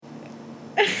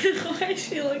Why is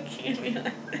she looking at me like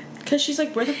that? Because she's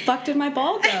like, where the fuck did my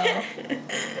ball go?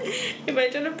 If I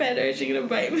try to pet her, is she gonna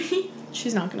bite me?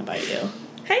 She's not gonna bite you.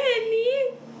 Hey,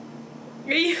 Annie.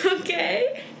 Are you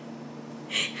okay?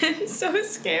 I'm so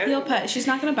scared. You'll pet. She's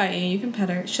not gonna bite you. You can pet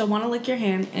her. She'll want to lick your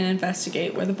hand and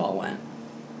investigate where the ball went.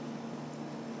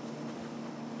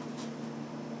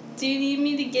 Do you need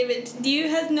me to give it? Do you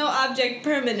has no object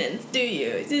permanence? Do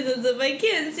you? She says if I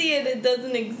can't see it, it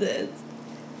doesn't exist.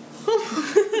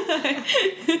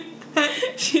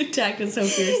 She attacked it so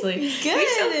fiercely. Good. You're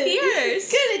so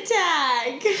fierce. Good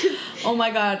attack. Oh my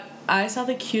god. I saw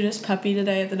the cutest puppy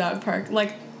today at the dog park.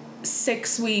 Like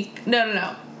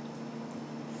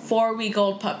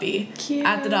 4-week-old puppy. Cute.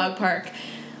 At the dog park.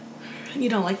 You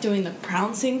know, like doing the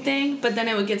pouncing thing, but then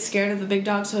it would get scared of the big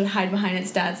dog, so it would hide behind its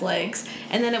dad's legs.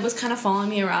 And then it was kind of following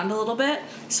me around a little bit,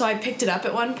 so I picked it up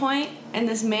at one point, and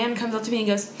this man comes up to me and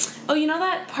goes, oh, you know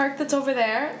that park that's over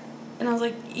there? And I was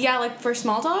like, yeah, like for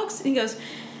small dogs? And he goes,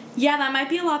 yeah, that might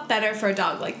be a lot better for a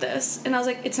dog like this. And I was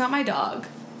like, it's not my dog.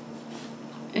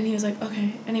 And he was like,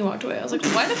 okay. And he walked away. I was like,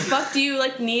 why the fuck do you,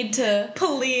 like, need to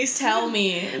Police tell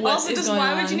me what also, is just going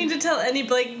why on? would you need to tell any,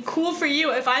 like, cool for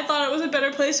you? If I thought it was a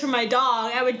better place for my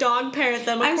dog, I would dog parent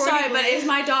them I'm sorry, but accordingly. is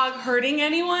my dog hurting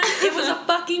anyone? It was a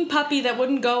fucking puppy that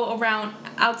wouldn't go around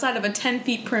outside of a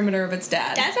 10-feet perimeter of its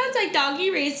dad. That sounds like doggy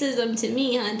racism to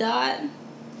me, huh, Dot?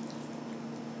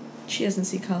 She doesn't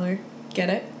see color. Get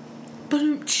it?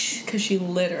 Because she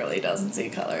literally doesn't see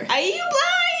color. Are you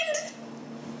blind?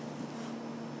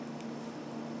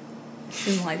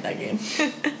 She doesn't like that game.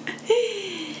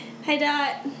 Hi,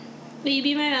 Dot. Will you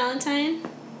be my Valentine?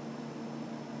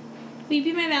 Will you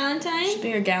be my Valentine? She'll be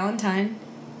your galentine.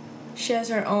 She has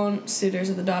her own suitors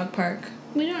at the dog park.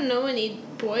 We don't know any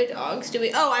boy dogs, do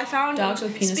we? Oh, I found Dogs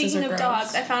with penises Speaking are of gross.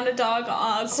 dogs, I found a dog.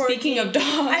 Corgi. Speaking of dogs.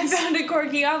 I found a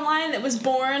corgi online that was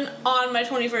born on my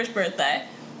 21st birthday,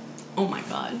 Oh my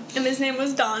god. and his name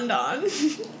was Don Don.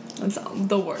 That's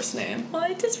the worst name. Well,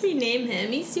 I just renamed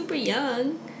him. He's super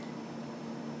young.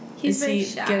 He's Is very he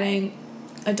shy. getting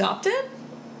adopted?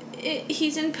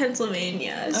 He's in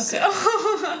Pennsylvania. Okay.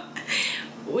 So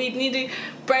we need to.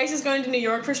 Bryce is going to New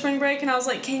York for spring break, and I was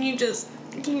like, "Can you just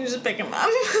pick him up?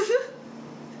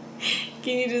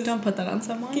 Can you just Don't put that on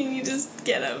someone. Can you just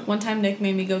get him?" One time Nick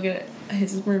made me go get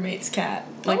his roommate's cat.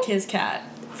 Like Oh. his cat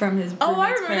from his Oh, I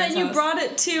roommate's remember that. parents' You house. brought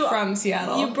it to From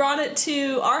Seattle. You brought it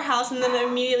to our house, and then it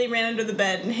immediately ran under the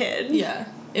bed and hid. Yeah.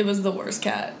 It was the worst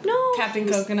cat. No, Captain he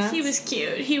was- Coconuts? He was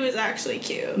cute. He was actually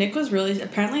cute. Nick was really...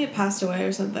 Apparently it passed away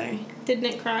or something. Did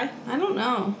Nick cry? I don't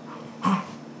know.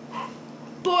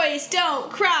 Boys,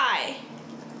 don't cry.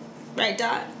 Right,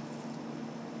 Dot?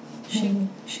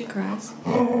 She cries.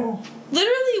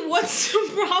 Literally, what's the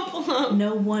problem?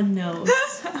 No one knows.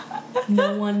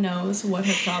 No one knows what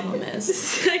her problem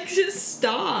is. Like, just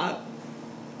stop.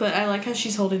 But I like how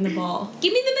she's holding the ball.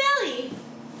 Give me the belly.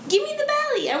 Give me the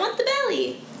belly. I want the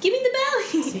belly. Give me the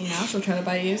belly. See, now she'll try to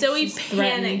bite you. Zoe She's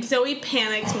threatened. panics. Zoe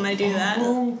panics when I do that.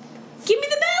 Give me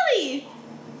the belly.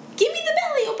 Give me the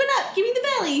belly. Open up. Give me the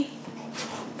belly.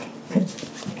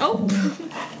 Oh.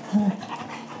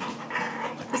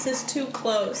 This is too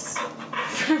close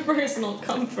for personal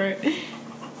comfort.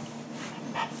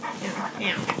 Ow.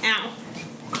 Ow. Ow.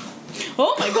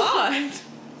 Oh my god!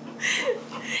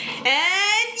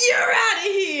 And you're out of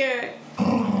here.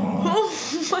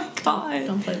 Oh my god.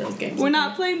 Don't play those games. We're with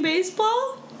not me. playing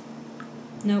baseball?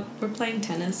 Nope, we're playing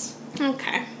tennis.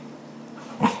 Okay.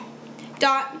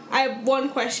 Dot, I have one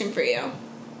question for you.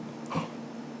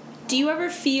 Do you ever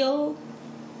feel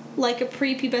like a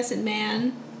prepubescent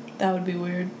man That would be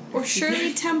weird. or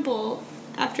Shirley Temple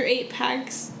after 8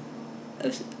 packs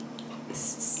of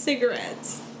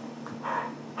cigarettes?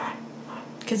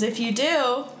 Because if you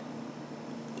do,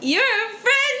 You're a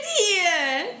friend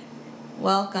here!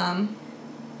 welcome.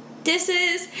 This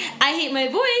is I Hate My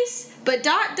Voice, but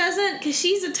Dot doesn't because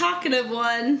she's a talkative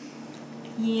one.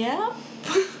 Yep.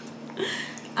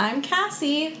 I'm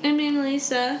Cassie. I'm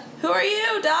Annalisa. Who are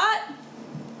you, Dot?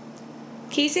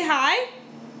 Can you say hi?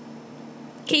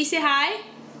 Can you say hi?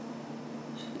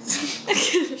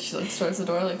 She looks towards the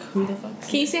door like, who the fuck?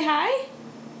 Can you say hi?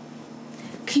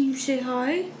 Can you say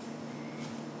hi?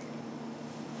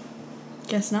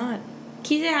 Guess not.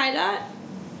 Can you say hi, Dot?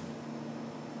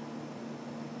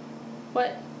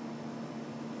 What?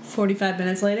 45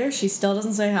 minutes later, she still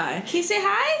doesn't say hi. Can you say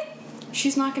hi?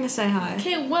 She's not gonna say hi.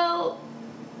 Okay, well,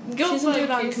 go She doesn't do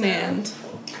it on Casey. command.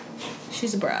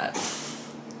 She's a brat.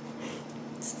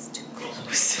 This is too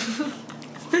close.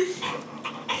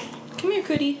 Come here,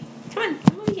 Cootie. Come on,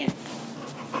 come over here.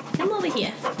 Come over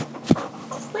here.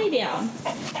 Just lay down.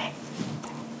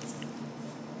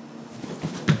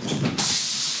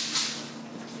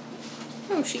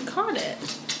 Oh, she caught it.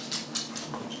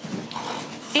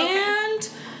 And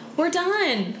we're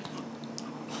done.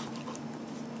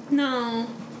 No.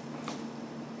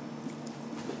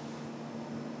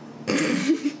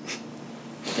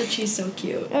 But she's so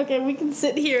cute. Okay, we can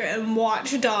sit here and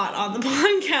watch Dot on the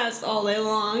podcast all day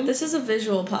long. This is a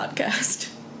visual podcast.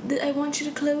 I want you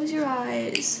to close your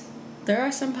eyes There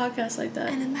are some podcasts like that.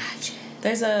 and imagine.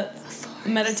 There's a forest.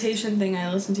 meditation thing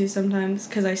I listen to sometimes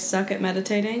because I suck at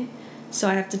meditating. So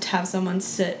I have to have someone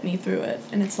sit me through it.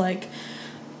 And it's like,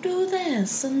 do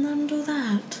this and then do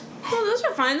that. Well, those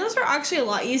are fine. Those are actually a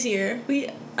lot easier.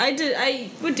 I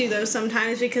would do those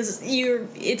sometimes because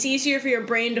it's easier for your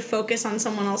brain to focus on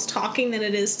someone else talking than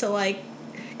it is to like,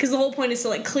 because the whole point is to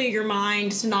like clear your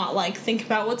mind, to not like think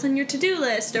about what's on your to-do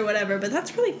list or whatever. But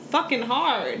that's really fucking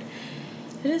hard.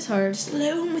 It is hard. Just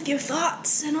alone with your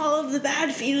thoughts and all of the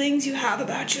bad feelings you have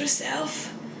about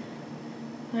yourself.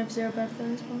 I have zero bad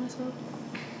feelings about myself.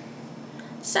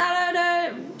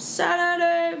 Saturday.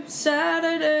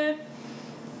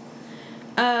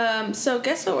 So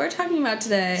guess what we're talking about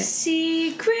today?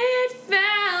 Secret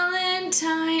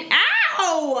Valentine.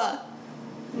 Ow!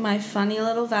 My funny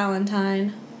little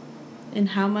Valentine. And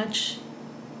how much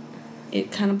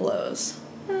it kind of blows.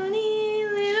 Funny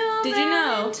little Did you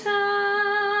know?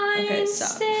 Valentine. Okay,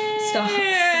 stop.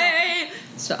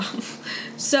 Stop.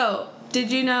 So,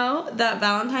 did you know that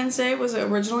Valentine's Day was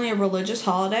originally a religious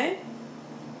holiday?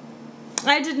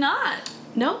 I did not.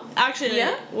 No. Actually,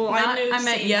 Yeah. well, Not, I knew meant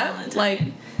Saint yeah. Valentine. Like,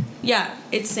 yeah,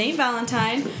 it's Saint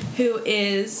Valentine, who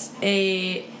is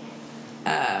a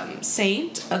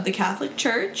saint of the Catholic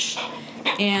Church,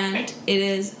 and it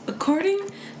is, according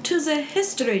to the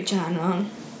History Channel,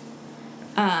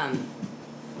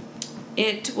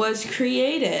 it was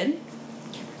created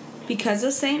because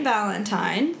of Saint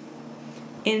Valentine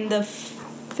in the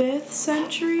 5th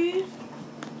century.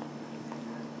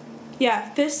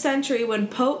 Yeah, 5th century when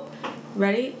Pope,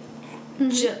 ready?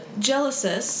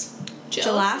 Gelasius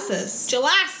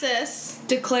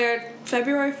declared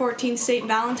February 14th St.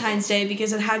 Valentine's Day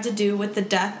because it had to do with the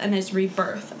death and his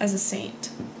rebirth as a saint.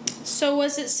 So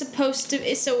was it supposed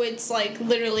to? So it's like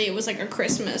literally, it was like a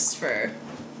Christmas for.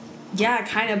 Yeah,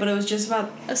 kind of, but it was just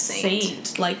about A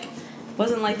saint. Like,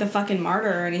 wasn't like the fucking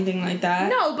martyr or anything like that.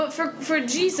 No, but for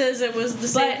Jesus, it was the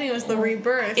same But thing. It was the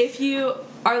rebirth. If you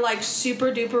are like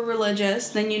super duper religious,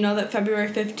 then you know that February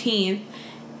 15th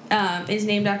is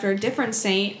named after a different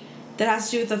saint that has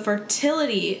to do with the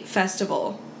fertility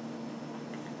festival.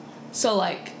 So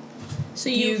like, so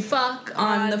you fuck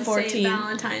on the Saint 14th,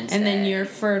 Valentine's and Day. then you're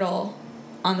fertile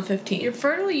on the 15th. You're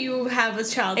fertile. You have a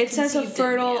child. It says a conceived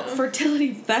in you.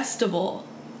 fertility festival.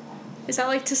 Is that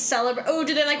like to celebrate? Oh,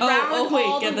 do they like round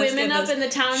all get the this, women get up this. in the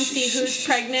town and see who's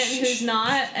pregnant and who's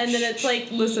not? And then it's like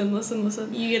Listen.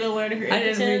 you get to learn if you're I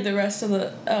didn't read impotent. the rest of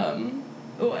the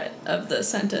What? of the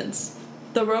sentence.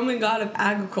 The Roman god of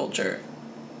agriculture.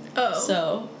 Oh,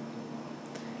 So,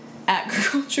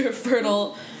 agriculture,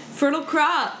 fertile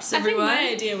crops, everyone. I think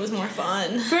my idea was more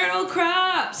fun. Fertile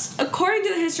crops! According to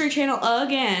the History Channel,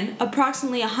 again,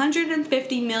 approximately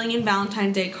 150 million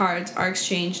Valentine's Day cards are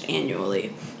exchanged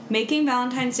annually, making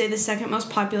Valentine's Day the second most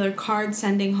popular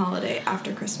card-sending holiday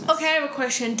after Christmas. Okay, I have a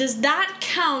question. Does that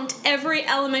count every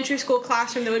elementary school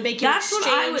classroom that would make you That's what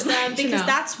I exchange would them? like to Because know.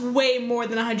 that's way more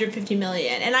than 150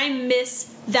 million, and I miss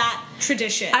that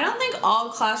tradition. I don't think all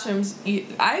classrooms.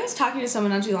 I was talking to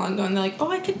someone not too long ago, and they're like, "Oh,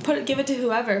 I could give it to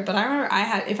whoever." But I remember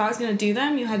if I was gonna do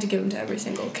them, you had to give them to every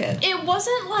single kid. It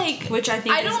wasn't like Which I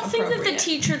think I is don't think that the appropriate.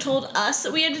 teacher told us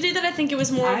that we had to do that. I think it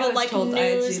was more I of a was like told I had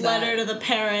to do newsletter that. to the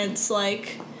parents.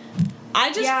 Like,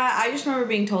 I just remember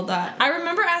being told that. I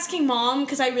remember asking Mom,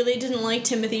 because I really didn't like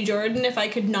Timothy Jordan, if I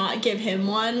could not give him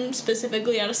one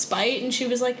specifically out of spite, and she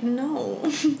was like, no.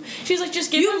 She was like, just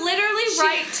give him... You literally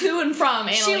write to and from,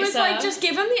 Annalisa. She was like, just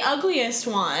give him the ugliest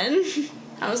one.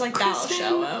 I was like, that'll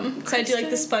show him. Because I do like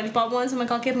the SpongeBob ones. I'm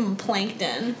like, I'll give him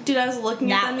Plankton. Dude, I was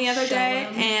looking at them the other Show day,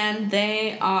 him. and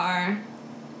they are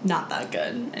not that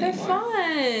good They're anymore.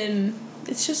 fun.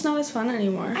 It's just not as fun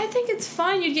anymore. I think it's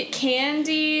fun. You get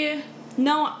candy.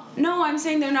 No, I'm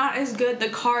saying they're not as good. The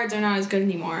cards are not as good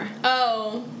anymore.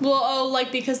 Oh. Well,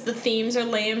 like because the themes are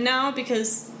lame now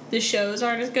because the shows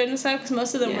aren't as good and stuff because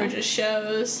most of them Yeah. were just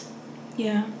shows.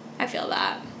 Yeah. I feel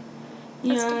that.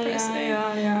 That's depressing.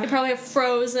 Yeah. They probably have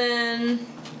Frozen.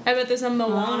 I bet there's a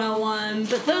Moana one.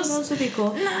 But Those would be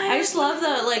cool. I just love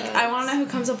the, like, I want to know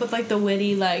who comes up with, like, the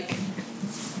witty, like,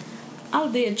 I'll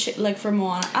be a like for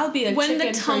Moana. I'll be a when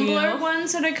chicken the for you. Tumblr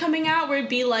ones that are coming out, where it'd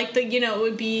be like it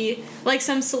would be like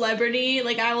some celebrity,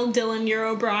 like I will Dylan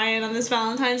O'Brien on this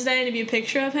Valentine's Day, and it'd be a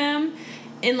picture of him,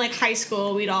 in, like, high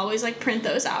school, we'd always, like, print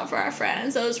those out for our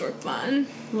friends. Those were fun.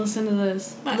 Listen to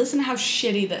this. What? Listen to how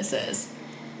shitty this is.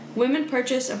 Women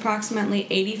purchase approximately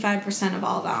 85% of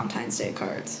all Valentine's Day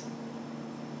cards.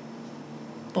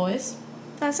 Boys?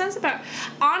 That sounds about...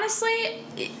 Honestly,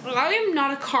 I am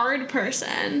not a card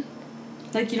person.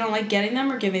 Like, you don't like getting them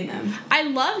or giving them? I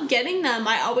love getting them.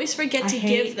 I always forget to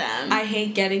give them. I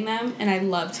hate getting them, and I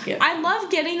love to give them. I love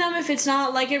getting them if it's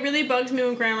not, like, it really bugs me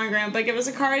when Grandma and Grandpa give us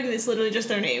a card and it's literally just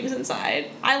their names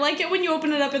inside. I like it when you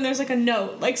open it up and there's, like, a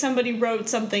note. Like, somebody wrote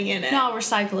something in it. No, I'll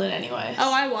recycle it anyway.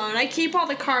 Oh, I won't. I keep all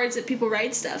the cards that people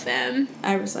write stuff in.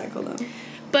 I recycle them.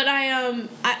 But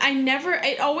I never...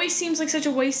 It always seems like such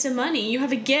a waste of money. You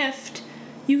have a gift...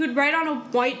 You could write on a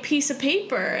white piece of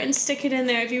paper and stick it in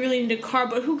there if you really need a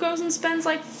card, but who goes and spends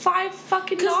like $5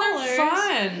 fucking dollars? Because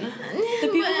they're fun. The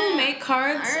people who make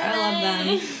cards, I love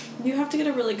them. You have to get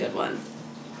a really good one.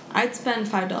 I'd spend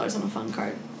 $5 on a fun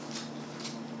card.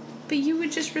 But you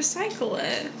would just recycle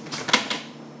it.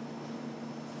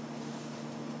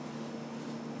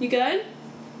 You good?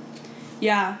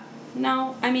 Yeah.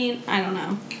 No, I mean, I don't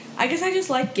know. I guess I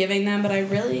just like giving them, but I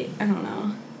don't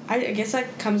know. I guess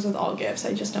that comes with all gifts.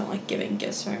 I just don't like giving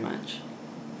gifts very much.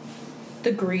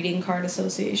 The Greeting Card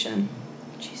Association.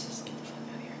 Jesus, get the fuck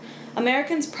out of here.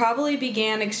 Americans probably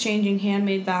began exchanging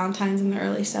handmade valentines in the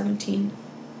early 17,000s.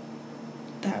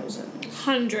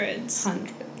 Hundreds.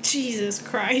 Jesus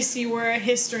Christ, you were a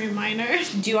history minor.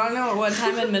 Do you want to know at one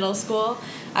time in middle school,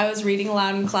 I was reading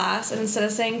aloud in class, and instead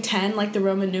of saying 10 like the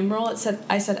Roman numeral,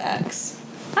 I said X.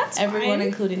 That's Everyone, fine.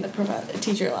 including the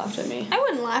teacher, laughed at me. I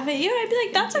wouldn't laugh at you. I'd be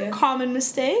like, that's a common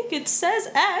mistake. It says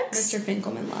X. Mr.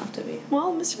 Finkelman laughed at me.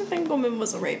 Well, Mr. Finkelman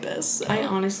was a rapist. So. I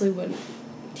honestly wouldn't.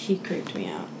 He creeped me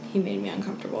out. He made me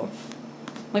uncomfortable.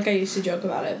 Like, I used to joke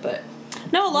about it, but...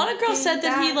 No, a lot of girls said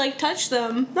that he, like, touched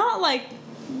them.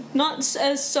 Not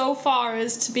as so far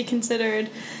as to be considered...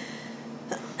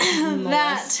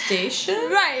 Molestation?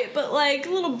 Right, but like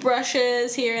little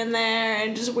brushes here and there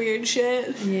and just weird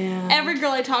shit. Yeah. Every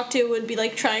girl I talked to would be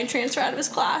like try and transfer out of his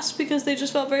class because they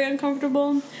just felt very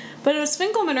uncomfortable. But it was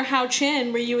Finkelman or Hao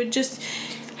Chin where you would just...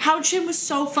 Hao Chin was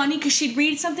so funny because she'd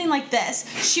read something like this.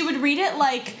 She would read it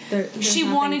like she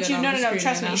wanted you... No,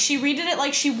 trust me. She read it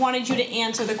like she wanted you to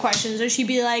answer the questions. Or she'd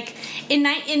be like, in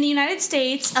the United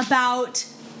States, about...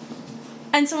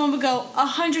 And someone would go,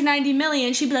 190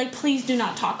 million. She'd be like, please do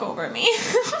not talk over me.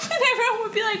 And everyone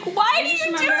would be like, why do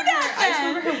you do that I just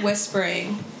remember her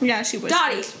whispering. Yeah, she whispered.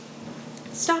 Dottie,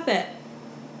 stop it.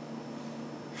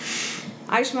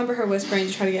 I just remember her whispering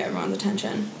to try to get everyone's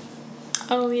attention.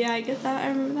 Oh, yeah, I get that. I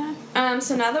remember that.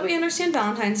 So now that we understand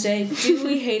Valentine's Day, do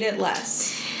we hate it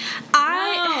less?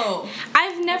 No.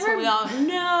 I've never...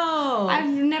 No. I've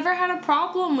never had a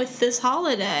problem with this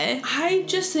holiday. I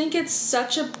just think it's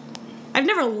such a... I've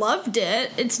never loved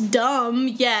it. It's dumb,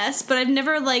 yes, but I've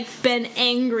never, like, been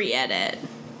angry at it.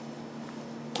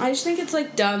 I just think it's,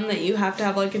 like, dumb that you have to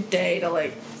have, like, a day to,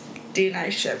 like, do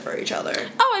nice shit for each other.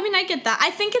 Oh, I mean, I get that. I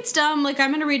think it's dumb. Like, I'm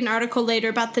going to read an article later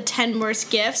about the 10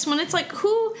 worst gifts when it's, like,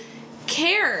 who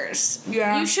cares?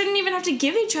 Yeah. You shouldn't even have to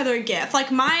give each other a gift. Like,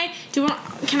 can I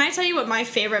tell you what my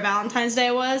favorite Valentine's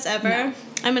Day was ever? No.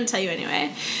 I'm going to tell you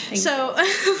anyway. Thank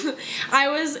you. I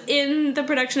was in the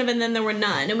production of And Then There Were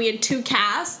None, and we had 2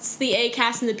 casts, the A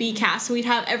cast and the B cast, and we'd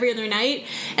have every other night.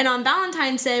 And on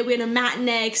Valentine's Day, we had a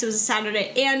matinee, because it was a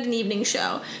Saturday, and an evening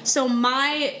show. So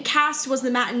my cast was the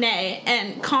matinee,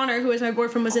 and Connor, who was my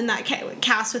boyfriend, was in that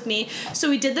cast with me. So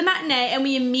we did the matinee, and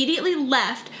we immediately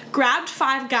left, grabbed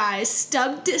 5 guys,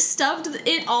 stuffed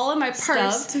it all in my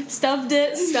purse. Stuffed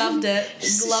it.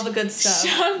 Love a good stuff.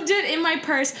 Shoved it in my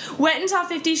purse. Went and saw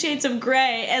 50 Shades of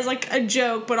Grey as like a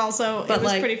joke, but also it was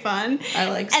like, pretty fun. I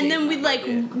like. And then we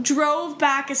like drove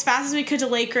back as fast as we could to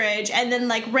Lake Ridge, and then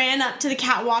like ran up to the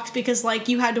catwalks because like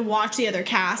you had to watch the other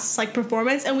cast's like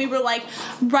performance, and we were like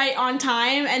right on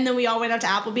time, and then we all went out to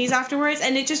Applebee's afterwards,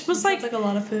 and it just was like a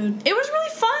lot of food. It was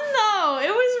really fun though.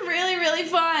 It was really really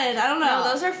fun. I don't know. No,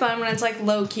 those are fun when it's like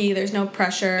low key. There's no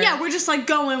pressure. Yeah, we're just like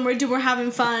going. We're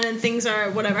having fun, and things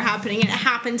are whatever happening, and it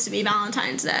happens to be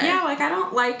Valentine's Day. Yeah, like I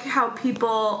don't like how people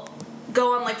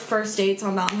go on like first dates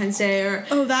on Valentine's Day, or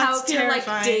that's how if you're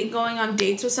like going on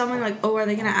dates with someone, like, oh, are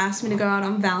they gonna ask me to go out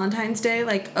on Valentine's Day?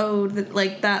 Like, oh,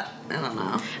 like that. I don't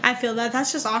know. I feel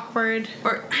that's just awkward.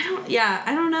 Or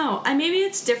I don't know. Maybe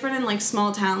it's different in like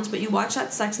small towns, but you watch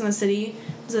that Sex and the City,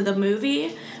 was it the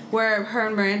movie where her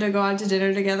and Miranda go out to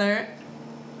dinner together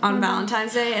on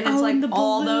Valentine's Day, and it's like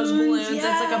all those balloons. Yeah.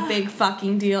 It's like a big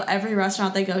fucking deal. Every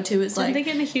restaurant they go to is like they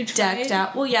get in a huge decked fight?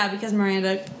 out. Well, yeah, because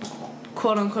Miranda,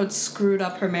 quote unquote, screwed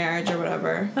up her marriage or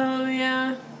whatever. Oh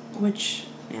yeah. Which,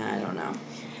 yeah, I don't know.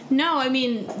 No, I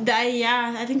mean,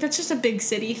 I think that's just a big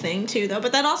city thing, too, though.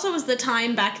 But that also was the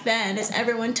time back then, as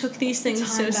everyone took these things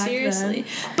so seriously.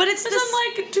 But it's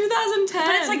like 2010.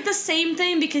 But it's like the same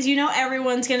thing, because you know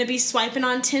everyone's going to be swiping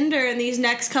on Tinder in these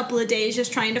next couple of days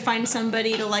just trying to find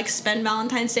somebody to, like, spend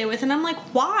Valentine's Day with. And I'm like,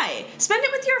 why? Spend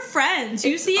it with your friends.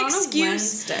 Use the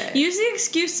excuse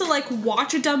to, like,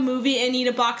 watch a dumb movie and eat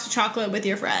a box of chocolate with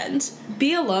your friends.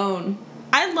 Be alone.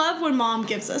 I love when Mom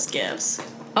gives us gifts.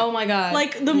 Oh my god.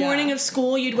 Like, the morning of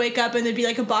school, you'd wake up and there'd be,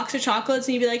 like, a box of chocolates,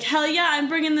 and you'd be like, hell yeah, I'm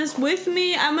bringing this with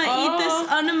me. I'm gonna eat this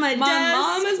under my desk. My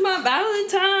mom is my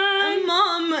Valentine.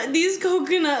 Mom, these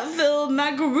coconut-filled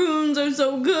macaroons are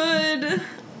so good.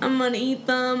 I'm gonna eat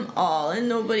them all, and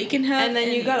nobody can have And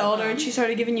then you got older, and she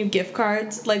started giving you gift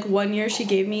cards. Like, one year, she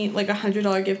gave me, like,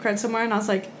 $100 gift card somewhere, and I was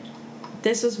like,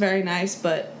 this was very nice,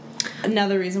 but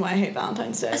another reason why I hate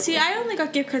Valentine's Day. See, I only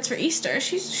got gift cards for Easter.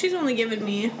 She's only given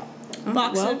me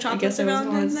box of chocolates for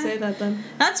Valentine's Day. I say that then.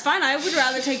 That's fine. I would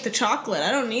rather take the chocolate.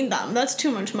 I don't need them. That's too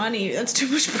much money. That's too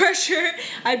much pressure.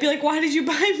 I'd be like, why did you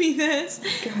buy me this?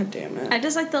 God damn it. I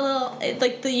just like the little,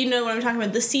 like the, you know what I'm talking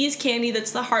about, the See's candy that's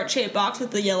the heart-shaped box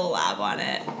with the yellow lab on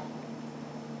it.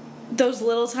 Those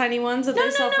little tiny ones that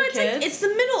they sell for kids? Like, it's the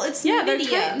middle. It's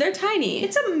medium. They're tiny.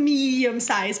 It's a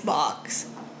medium-sized box.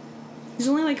 There's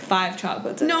only like 5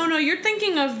 chocolates in it. No, you're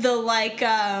thinking of the, like,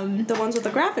 the ones with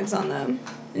the graphics on them.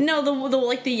 No, the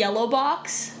like the yellow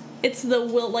box. It's the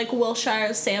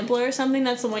Wilshire sampler or something.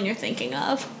 That's the one you're thinking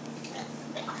of.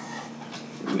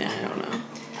 Yeah, I don't know.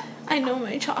 I know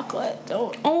my chocolate.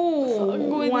 Don't.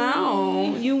 Oh,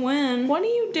 wow. You win. What are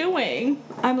you doing?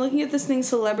 I'm looking at this thing,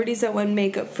 celebrities that went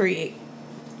makeup free.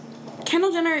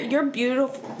 Kendall Jenner, you're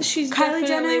beautiful. She's Kylie definitely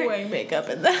Jenner wearing makeup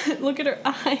in that. Look at her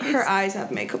eyes. Her eyes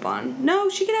have makeup on. No,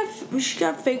 she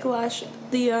got fake lash.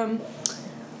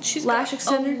 She's lash got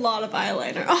extender. a lot of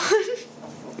eyeliner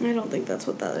on. I don't think that's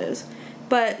what that is.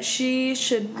 But she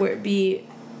should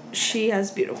she has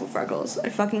beautiful freckles. I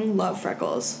fucking love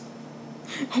freckles.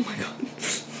 Oh my god.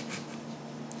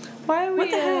 Why are we, what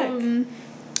the heck?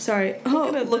 Sorry.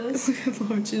 Look at Lauren.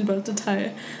 She's about to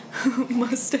tie a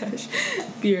mustache.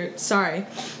 Beard. Sorry.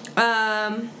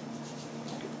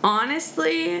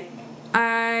 Honestly,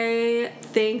 I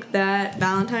think that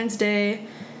Valentine's Day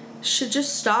should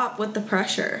just stop with the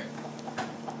pressure.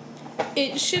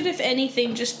 It should, if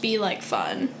anything, just be, like,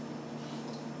 fun.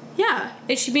 Yeah.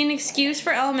 It should be an excuse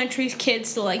for elementary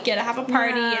kids to, like, have a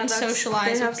party and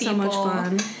socialize with people. They have so much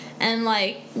fun. And,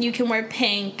 like, you can wear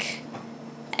pink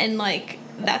and, like,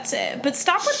 that's it. But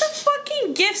stop with the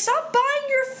fucking gifts. Stop buying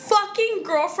your fucking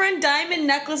girlfriend diamond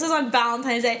necklaces on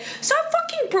Valentine's Day. Stop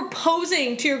fucking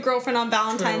proposing to your girlfriend on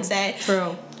Valentine's Day.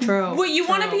 True. What, you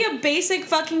want to be a basic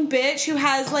fucking bitch who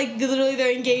has, like, literally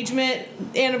their engagement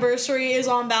anniversary is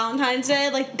on Valentine's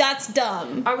Day? Like, that's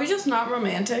dumb. Are we just not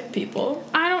romantic people?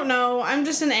 I don't know. I'm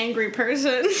just an angry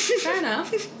person. Fair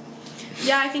enough.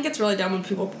 Yeah, I think it's really dumb when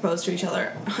people propose to each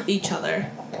other.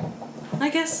 I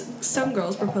guess some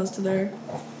girls propose to their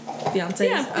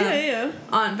fiancés.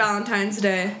 On Valentine's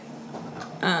Day.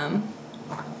 I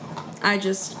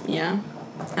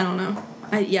don't know.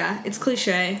 It's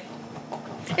cliche.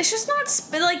 It's just not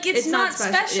it's not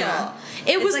special. Yeah.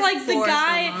 It was like the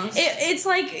guy. Almost. It's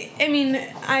like, I mean,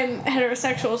 I'm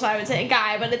heterosexual, so I would say a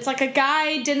guy, but it's like a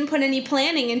guy didn't put any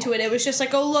planning into it. It was just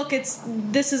like, oh look,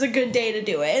 this is a good day to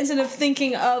do it, instead of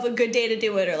thinking of a good day to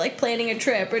do it or like planning a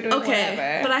trip or doing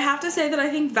whatever. But I have to say that I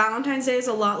think Valentine's Day is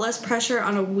a lot less pressure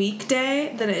on a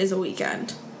weekday than it is a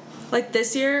weekend. Like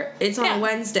this year, it's on a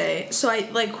Wednesday, so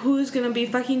who's gonna be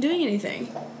fucking doing anything?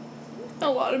 A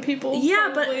lot of people.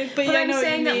 Yeah, probably, but I'm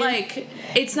saying that, like,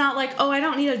 it's not like, oh, I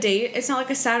don't need a date. It's not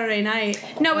like a Saturday night.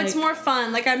 No, it's more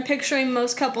fun. Like, I'm picturing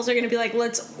most couples are going to be like,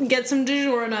 let's get some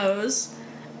DiGiorno's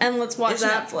and let's watch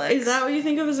Netflix. Is that what you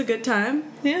think of as a good time?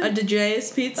 Yeah. A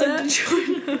DJ's pizza? A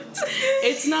DiGiorno's.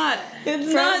 It's not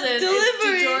It's frozen. not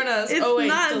delivery. It's DiGiorno's. It's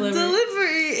not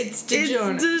delivery. It's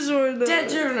DiGiorno's.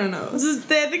 It's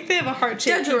DiGiorno's. I think they have a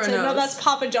heart-shaped pizza. No, that's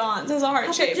Papa John's. Has a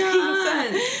heart-shaped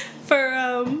pizza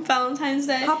for Valentine's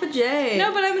Day. Papa J.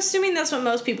 No, but I'm assuming that's what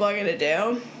most people are gonna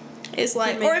do. Is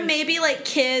like, or maybe like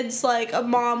kids, like a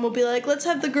mom will be like, let's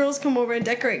have the girls come over and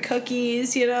decorate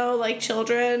cookies. You know, like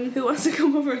children. Who wants to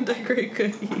come over and decorate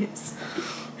cookies?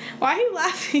 Why are you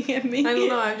laughing at me? I don't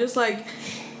know. I'm just like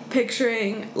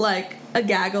picturing like a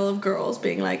gaggle of girls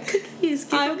being like, cookies.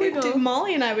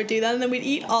 Molly and I would do that, and then we'd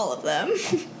eat all of them.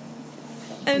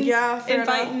 And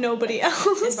invite nobody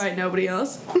else. Invite nobody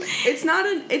else. It's not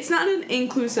an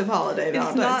inclusive holiday.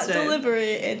 Valentine's Day. It's not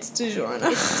delivery. It's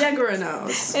DiGiorno. It's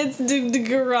DeGranos. It's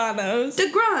DeGranos.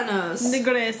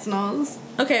 DeGranos.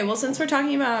 Okay, well, since we're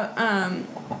talking about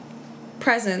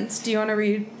presents, do you want to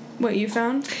read What you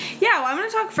found? Yeah, well, I'm going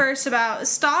to talk first about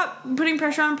stop putting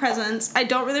pressure on presents. I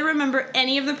don't really remember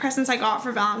any of the presents I got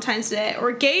for Valentine's Day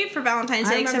or gave for Valentine's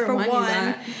Day except for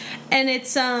one. And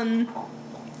it's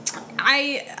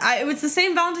it was the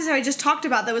same Valentine's Day I just talked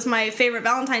about that was my favorite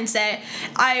Valentine's Day.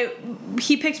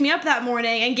 He picked me up that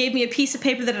morning and gave me a piece of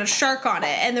paper that had a shark on it,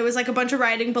 and there was like a bunch of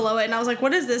writing below it, and I was like,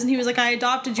 what is this? And he was like, I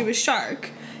adopted you a shark.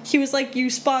 He was like,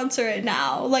 you sponsor it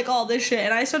now, like all this shit,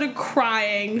 and I started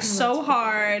crying so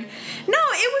hard. No,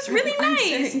 it was really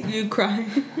nice. You cry.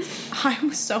 I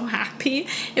was so happy.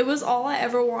 It was all I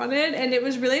ever wanted, and it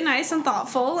was really nice and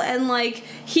thoughtful, and like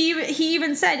he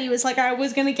even said, he was like, I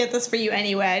was gonna get this for you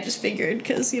anyway, I just figured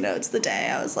because it's the day.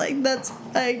 I was like,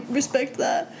 I respect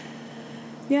that.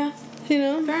 Yeah,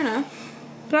 fair enough.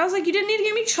 But I was like, you didn't need to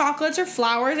give me chocolates or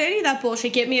flowers or any of that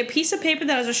bullshit. Get me a piece of paper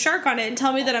that has a shark on it and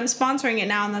tell me that I'm sponsoring it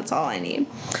now, and that's all I need.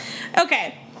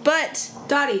 Okay, but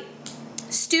Dottie,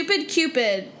 Stupid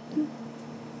Cupid.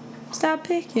 Stop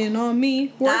picking on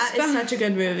me. That is such a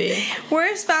good movie.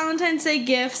 Worst Valentine's Day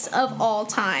gifts of all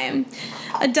time.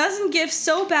 A dozen gifts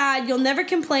so bad you'll never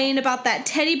complain about that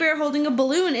teddy bear holding a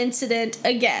balloon incident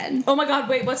again. Oh my god,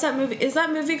 wait, what's that movie? Is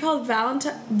that movie called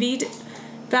Valentine's Day?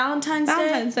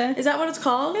 Is that what it's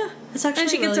called? Yeah. It's actually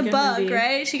and she gets really a bug, movie.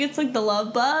 right? She gets like the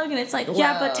love bug, and it's like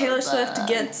yeah, but Taylor Swift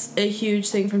gets a huge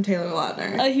thing from Taylor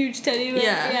Lautner. A huge teddy bear.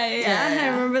 Yeah. I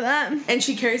remember that. And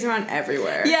she carries him around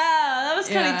everywhere. Yeah, that was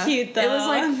kind of cute though. It was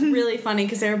like really funny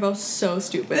because they were both so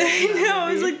stupid. I know.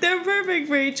 It was like they're perfect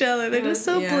for each other. They're just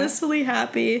so blissfully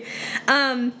happy.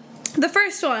 The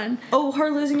first one. Oh, her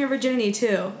losing her virginity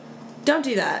too. Don't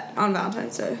do that on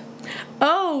Valentine's Day.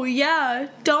 Oh, yeah.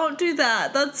 Don't do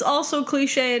that. That's also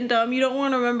cliche and dumb. You don't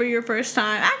want to remember your first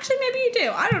time. Actually, maybe you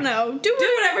do. I don't know. Do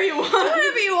whatever you want. Do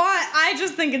whatever you want. I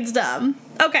just think it's dumb.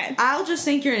 Okay. I'll just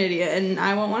think you're an idiot and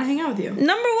I won't want to hang out with you.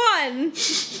 Number 1.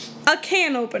 A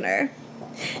can opener.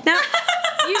 Now,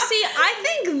 you see, I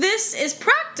think this is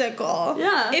practical.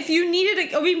 Yeah. If you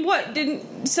needed what?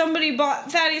 Didn't somebody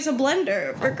bought Thaddeus a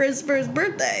blender for his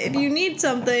birthday? If you need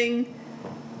something,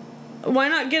 why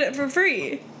not get it for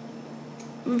free?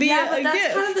 But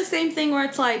that's kind of the same thing where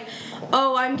it's like,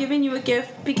 oh, I'm giving you a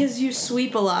gift because you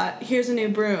sweep a lot. Here's a new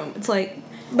broom. It's like...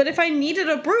 But if I needed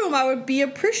a broom, I would be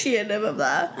appreciative of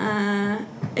that.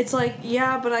 It's like,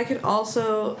 yeah, but I could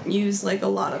also use, like, a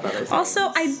lot of other things.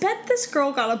 Also, I bet this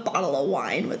girl got a bottle of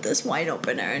wine with this wine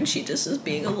opener, and she just is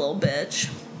being a little bitch.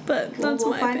 But that's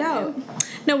we'll my find opinion.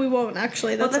 No, we won't,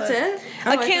 actually. That's it?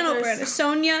 A can opener.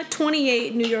 Sonia,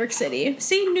 28, New York City.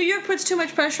 See, New York puts too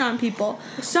much pressure on people.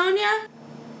 Sonia?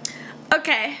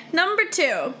 Okay, number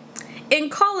 2. In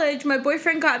college, my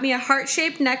boyfriend got me a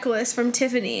heart-shaped necklace from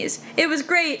Tiffany's. It was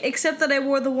great, except that I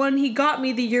wore the one he got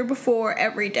me the year before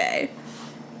every day.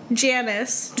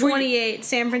 Janice, 28,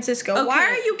 San Francisco. Okay, why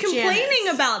are you complaining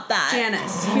about that?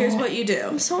 Janice, here's what you do.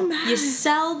 I'm so mad. You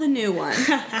sell the new one.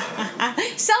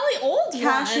 Sell the old one.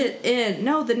 Cash it in.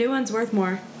 No, the new one's worth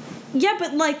more. Yeah,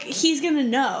 but, like, he's gonna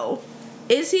know.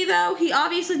 Is he, though? He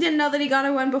obviously didn't know that he got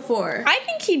her one before. I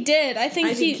think he did. I think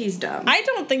he's dumb. I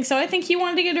don't think so. I think he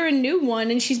wanted to get her a new one,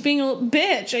 and she's being a little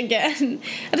bitch again.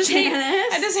 I just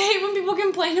hate when people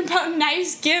complain about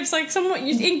nice gifts. Like,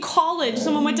 in college,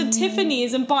 someone went to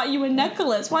Tiffany's and bought you a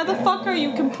necklace. Why the fuck are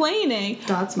you complaining?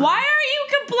 Why are you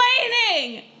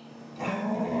complaining?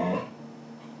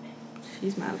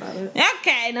 She's mad about it.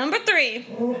 Okay, number 3.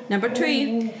 Number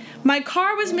 3. My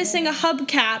car was missing a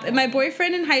hubcap, and my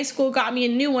boyfriend in high school got me a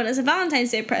new one as a Valentine's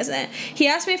Day present. He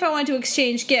asked me if I wanted to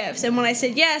exchange gifts, and when I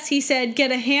said yes, he said,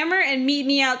 get a hammer and meet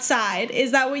me outside. Is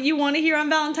that what you want to hear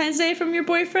on Valentine's Day from your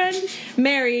boyfriend?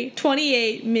 Mary,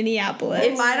 28, Minneapolis.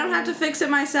 If I don't have to fix it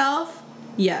myself,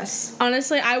 yes.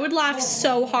 Honestly, I would laugh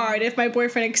so hard if my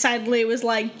boyfriend excitedly was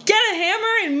like, get a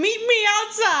hammer and meet me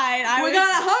outside. We got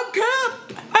a hubcap!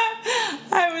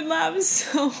 I would laugh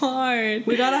so hard.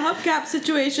 We got a hubcap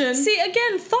situation. See,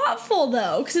 again, thoughtful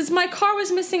though, because my car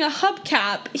was missing a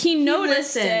hubcap. He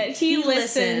noticed it. He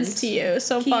listens to you,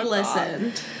 so fuck off.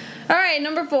 All right,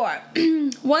 number 4.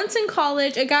 Once in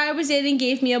college, a guy I was dating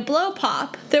gave me a blow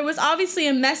pop. There was obviously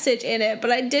a message in it,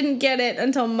 but I didn't get it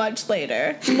until much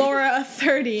later. Laura,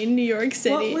 30, in New York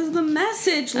City. What was the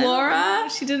message, Laura?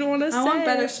 She didn't want to say. I want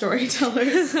better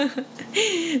storytellers.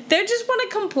 They just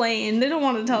want to complain. They don't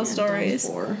want to tell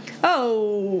stories.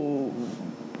 Oh,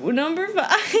 number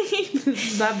 5.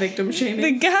 Is that victim shaming?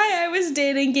 The guy I was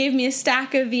dating gave me a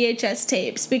stack of VHS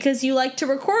tapes because you like to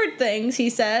record things, he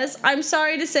says. I'm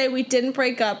sorry to say we didn't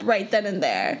break up right then and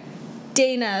there.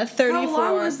 Dana, 34. How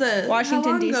long was this?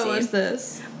 Washington, D.C. How long ago was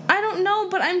this? I don't don't know,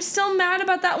 but I'm still mad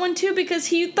about that one too because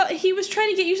he thought he was trying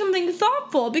to get you something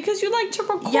thoughtful because you like to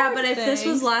record. Yeah, but if this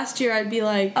was last year, I'd be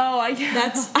like, oh, I get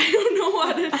that's I don't know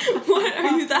what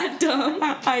are you that dumb?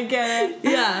 I get it.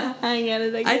 Yeah, I get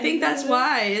it. I think that's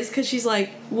why is because she's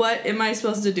like, what am I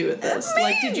supposed to do with this? Maybe.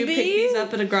 Like, did you pick these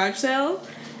up at a garage sale?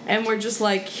 And we're just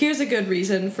like, here's a good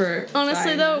reason for.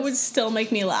 Honestly, though, this. it would still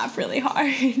make me laugh really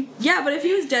hard. Yeah, but if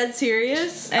he was dead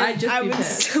serious, I'd just be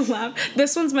pissed. Still laugh.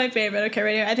 This one's my favorite. Okay,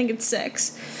 right here. I think it's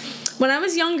 6. When I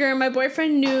was younger, my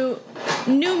boyfriend knew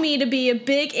me to be a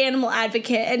big animal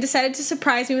advocate and decided to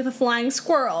surprise me with a flying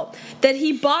squirrel that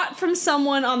he bought from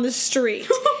someone on the street.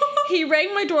 He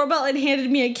rang my doorbell and handed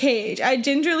me a cage. I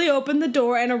gingerly opened the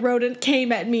door and a rodent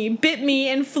came at me, bit me,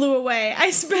 and flew away.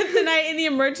 I spent the night in the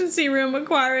emergency room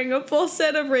acquiring a full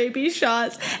set of rabies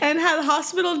shots and had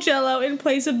hospital jello in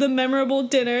place of the memorable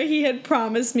dinner he had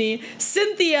promised me.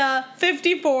 Cynthia,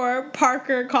 54,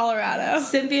 Parker, Colorado.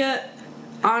 Cynthia,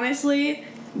 honestly,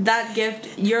 that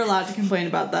gift, you're allowed to complain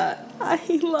about that. I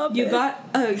love it. You got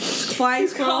a flying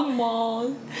squirrel. Come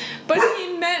on. But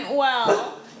he meant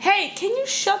well. Hey, can you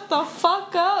shut the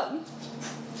fuck up?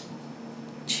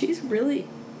 She's really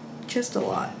just a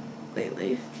lot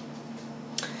lately.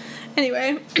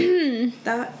 Anyway.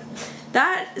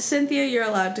 that Cynthia, you're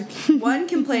allowed to, 1,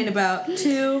 complain about,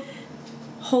 2,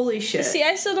 holy shit. See,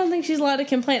 I still don't think she's allowed to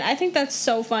complain. I think that's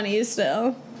so funny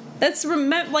still. That's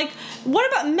like, what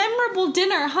about memorable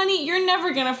dinner? Honey, you're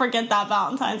never gonna forget that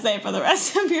Valentine's Day for the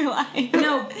rest of your life.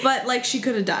 No, but, like, she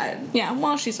could have died. Yeah,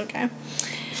 well, she's okay.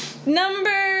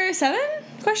 Number 7?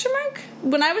 Question mark?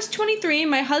 When I was 23,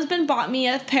 my husband bought me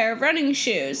a pair of running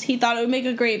shoes. He thought it would make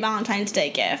a great Valentine's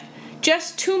Day gift.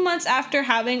 Just 2 months after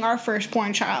having our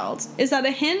firstborn child. Is that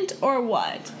a hint or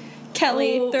what?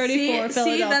 Kelly, 34, Philadelphia.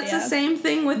 See, that's the same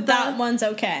thing with that one's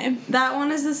okay. That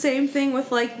one is the same thing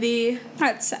with, like, the...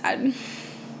 That's sad.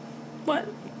 What?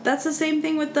 That's the same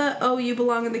thing with the, oh, you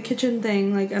belong in the kitchen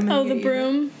thing. Like, I'm gonna the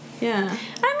broom? Yeah.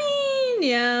 I mean,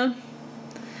 yeah.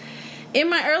 In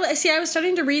my I was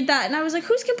starting to read that, and I was like,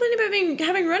 who's complaining about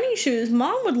having running shoes?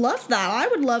 Mom would love that. I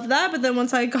would love that. But then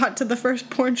once I got to the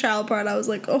firstborn child part, I was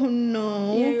like, oh,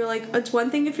 no. Yeah, you're like, it's one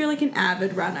thing if you're, like, an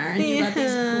avid runner, and you got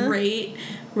these great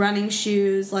running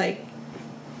shoes, like...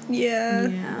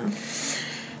 Yeah.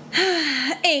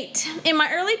 8. In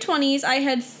my early 20s, I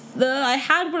had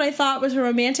what I thought was a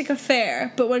romantic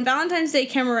affair, but when Valentine's Day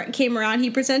came around, he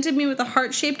presented me with a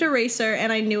heart-shaped eraser,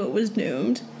 and I knew it was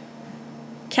doomed.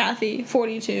 Kathy,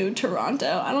 42,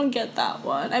 Toronto. I don't get that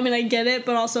one. I mean, I get it,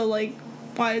 but also, like,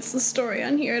 why is the story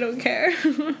on here? I don't care.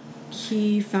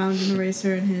 He found an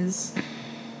eraser in his...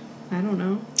 I don't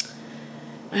know.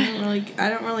 I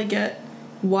don't really get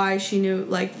why she knew,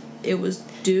 like, it was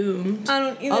doomed. I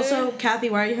don't either. Also, Kathy,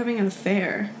 why are you having an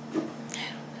affair?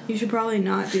 You should probably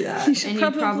not do that. You should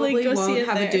probably go won't see a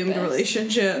have therapist. a doomed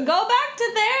relationship. Go back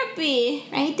to therapy.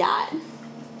 Right, Dot?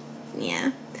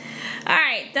 Yeah.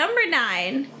 Alright, number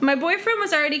 9. My boyfriend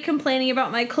was already complaining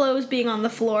about my clothes being on the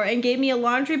floor and gave me a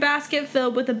laundry basket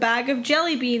filled with a bag of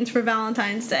jelly beans for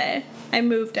Valentine's Day. I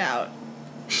moved out.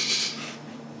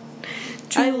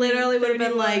 I literally would have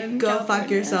been like, go California.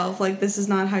 fuck yourself. Like, this is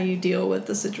not how you deal with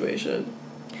the situation.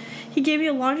 He gave me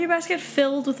a laundry basket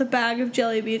filled with a bag of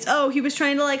jelly beans. Oh, he was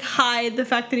trying to, like, hide the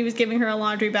fact that he was giving her a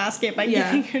laundry basket by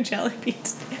giving her jelly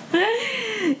beans.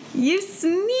 You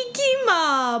sneaky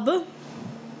mob.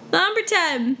 Number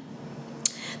 10.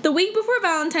 The week before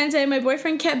Valentine's Day, my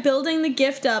boyfriend kept building the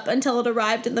gift up until it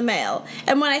arrived in the mail.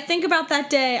 And when I think about that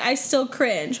day, I still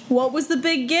cringe. What was the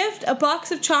big gift? A box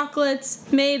of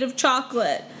chocolates made of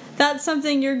chocolate. That's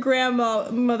something your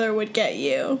grandmother would get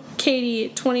you.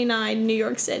 Katie, 29, New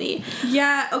York City.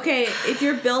 Yeah, okay, if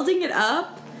you're building it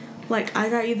up, like, I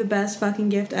got you the best fucking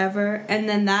gift ever, and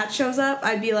then that shows up,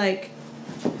 I'd be like,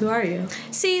 who are you?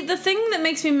 See, the thing that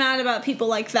makes me mad about people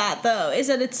like that, though, is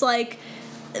that it's like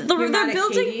they're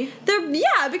building. Katie?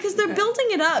 Because they're building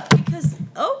it up because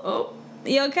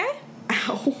you okay?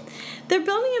 Ow. They're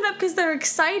building it up because they're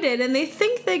excited and they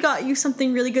think they got you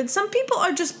something really good. Some people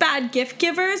are just bad gift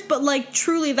givers, but, like,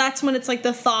 truly that's when it's, like,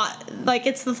 the thought, like,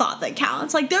 it's the thought that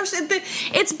counts. Like,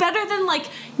 it's better than, like,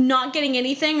 not getting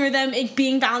anything or them it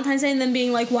being Valentine's Day and then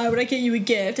being like, why would I get you a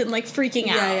gift? And, like, freaking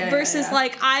out. Versus,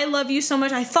 like, I love you so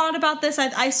much. I thought about this.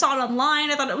 I saw it online.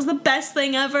 I thought it was the best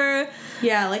thing ever.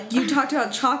 Yeah, like, you talked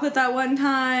about chocolate that one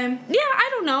time. Yeah, I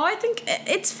don't know. I think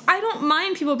I don't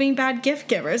mind people being bad gift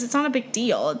givers. It's not a big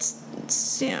deal. It's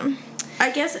yeah.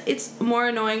 I guess it's more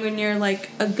annoying when you're, like,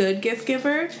 a good gift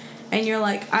giver and you're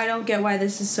like, I don't get why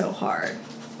this is so hard.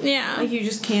 Yeah. Like, you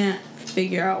just can't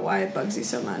figure out why it bugs you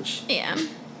so much. Yeah.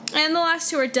 And the last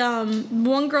two are dumb.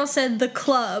 One girl said the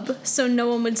club, so no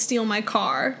one would steal my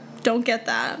car. Don't get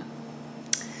that.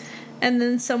 And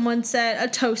then someone said a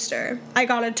toaster. I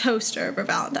got a toaster for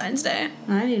Valentine's Day.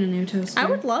 I need a new toaster. I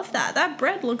would love that. That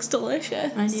bread looks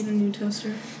delicious. I need a new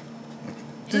toaster.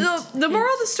 The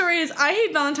moral of the story is I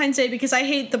hate Valentine's Day because I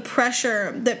hate the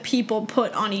pressure that people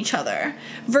put on each other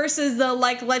versus the,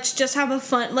 like, let's just have a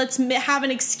fun, let's have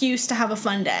an excuse to have a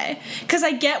fun day. Because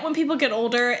I get when people get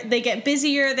older, they get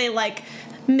busier, they, like,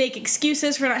 make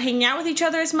excuses for not hanging out with each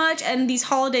other as much, and these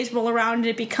holidays roll around and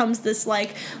it becomes this,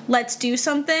 like, let's do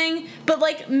something. But,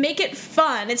 like, make it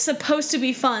fun. It's supposed to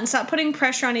be fun. Stop putting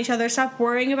pressure on each other. Stop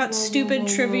worrying about stupid,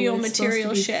 trivial,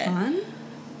 material shit. Fun?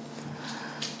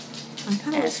 I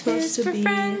thought it was supposed to for be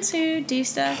friends who do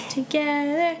stuff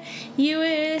together. U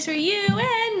is for you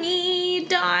and me.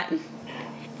 Dot.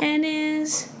 N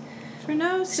is for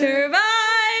no survivors.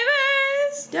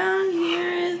 Down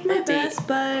here with my best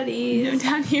buddies.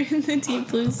 Down here in the deep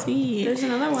blue sea. There's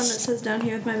another one that says down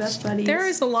here with my best buddies. There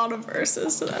is a lot of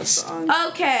verses to that song.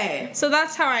 Okay. So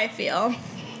that's how I feel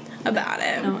about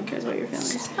it. No one cares about your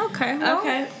feelings. Okay. Well.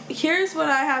 Okay. Here's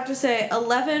what I have to say.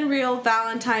 11 real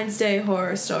Valentine's Day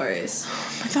horror stories.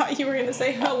 I thought you were going to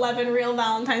say 11 real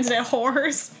Valentine's Day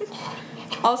horrors.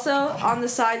 Also, on the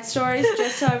side stories,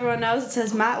 just so everyone knows, it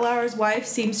says Matt Lauer's wife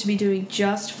seems to be doing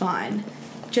just fine.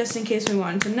 Just in case we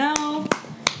wanted to know.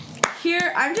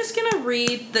 Here, I'm just going to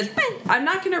read I'm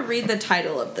not going to read the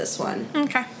title of this one.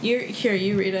 Okay.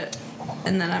 You read it.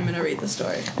 And then I'm going to read the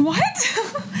story. What?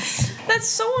 That's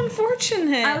so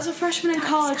unfortunate. I was a freshman in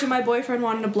college and my boyfriend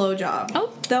wanted a blowjob.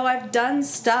 Oh. Though I've done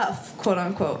stuff, quote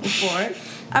unquote, before,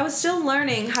 I was still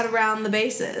learning how to round the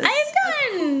bases. I've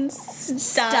done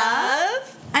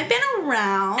stuff. I've been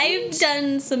around. I've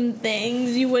done some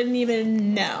things you wouldn't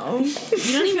even know.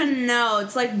 You don't even know.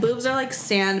 It's like boobs are like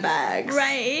sandbags.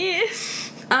 Right.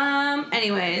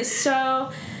 Anyways,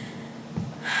 so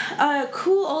a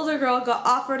cool older girl got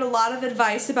offered a lot of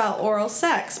advice about oral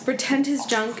sex. Pretend his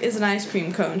junk is an ice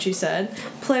cream cone, she said.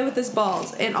 Play with his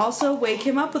balls. And also wake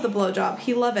him up with a blowjob.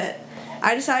 He'd love it.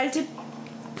 I decided to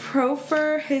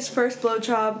proffer his first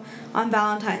blowjob on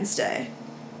Valentine's Day.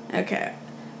 Okay.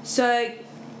 So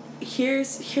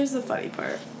here's the funny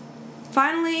part.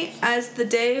 Finally, as the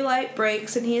daylight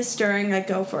breaks and he is stirring, I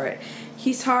go for it.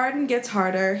 He's hard and gets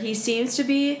harder. He seems to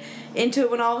be into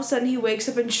it when all of a sudden he wakes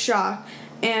up in shock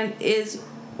and is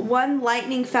one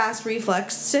lightning fast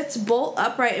reflex, sits bolt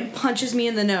upright and punches me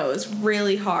in the nose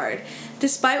really hard.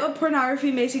 Despite what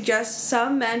pornography may suggest,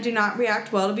 some men do not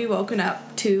react well to be woken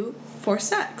up to for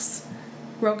sex.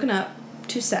 Woken up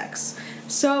to sex.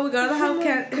 So we go to the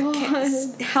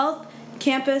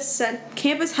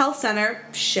campus health center.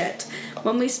 Shit.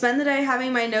 When we spend the day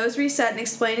having my nose reset and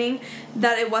explaining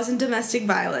that it wasn't domestic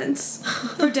violence.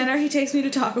 For dinner, he takes me to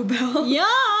Taco Bell. Yeah.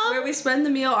 Where we spend the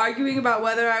meal arguing about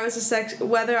whether I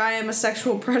am a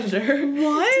sexual predator.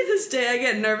 What? To this day, I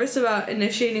get nervous about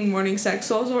initiating morning sex,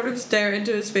 so I'll sort of stare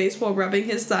into his face while rubbing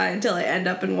his thigh until I end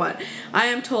up in what I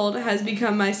am told has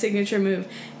become my signature move.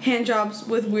 Hand jobs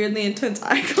with weirdly intense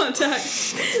eye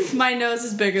contact. My nose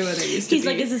is bigger than it used to be. He's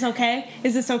like, is this okay?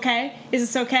 Is this okay? Is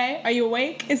this okay? Are you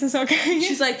awake? Is this okay?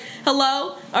 She's like,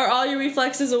 hello? Are all your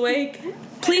reflexes awake?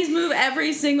 Please move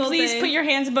every single thing. Please put your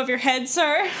hands above your head,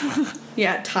 sir.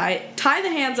 Yeah, tie the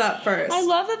hands up first. I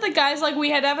love that the guy's like,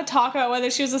 we had to have a talk about whether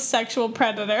she was a sexual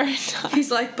predator.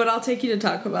 He's like, but I'll take you to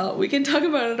Taco Bell. We can talk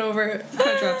about it over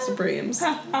Crunchwrap Supremes.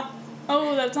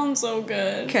 Oh, that sounds so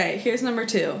good. Okay, here's number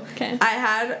 2. Okay.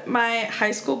 I made my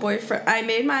high school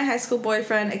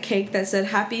boyfriend a cake that said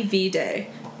Happy V-Day.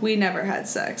 We never had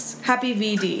sex. Happy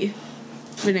VD.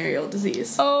 Venereal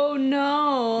disease. Oh,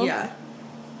 no. Yeah.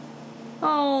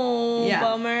 Oh, yeah.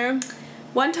 Bummer.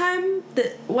 One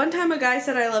time a guy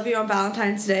said I love you on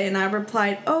Valentine's Day, and I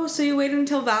replied, oh, so you waited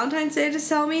until Valentine's Day to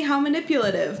tell me? How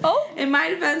manipulative. Oh. In my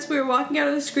defense, we were walking out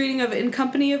of the screening of In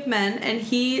Company of Men, and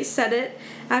he said it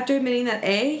after admitting that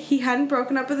A, he hadn't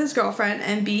broken up with his girlfriend,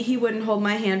 and B, he wouldn't hold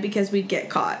my hand because we'd get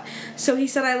caught. So he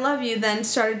said I love you, then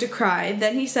started to cry.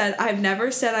 Then he said, I've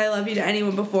never said I love you to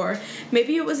anyone before.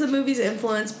 Maybe it was the movie's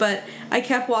influence, but I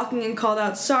kept walking and called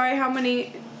out, sorry, how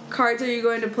many cards are you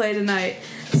going to play tonight?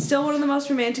 Still one of the most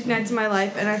romantic nights of my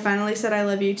life, and I finally said I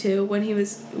love you too when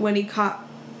he caught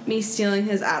me stealing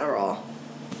his Adderall.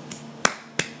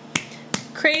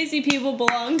 Crazy people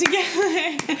belong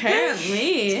together.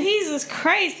 Apparently. Jesus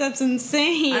Christ, that's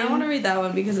insane. I don't want to read that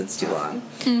one because it's too long.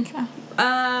 Okay.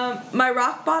 My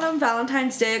rock bottom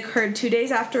Valentine's Day occurred 2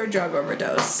 days after a drug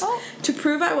overdose. Oh. To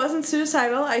prove I wasn't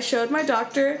suicidal, I showed my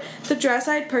doctor the dress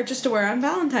I had purchased to wear on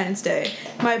Valentine's Day.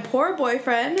 My poor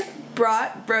boyfriend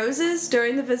brought roses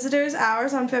during the visitors'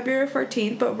 hours on February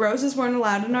 14th, but roses weren't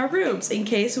allowed in our rooms in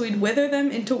case we'd wither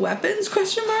them into weapons, ?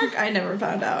 I never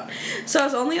found out. So I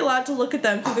was only allowed to look at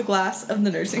them through the glass of the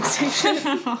nursing station.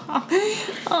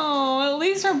 Oh, at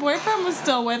least her boyfriend was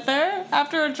still with her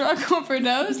after a drug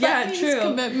overdose. That means true.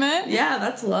 commitment. Yeah,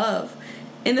 that's love.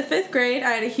 In the 5th grade,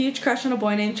 I had a huge crush on a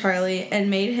boy named Charlie and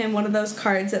made him one of those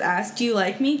cards that asked, "Do you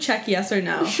like me? Check yes or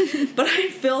no." But I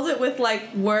filled it with,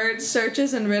 like, word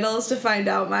searches and riddles to find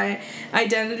out my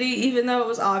identity, even though it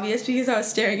was obvious because I was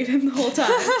staring at him the whole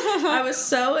time. I was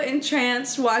so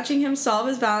entranced watching him solve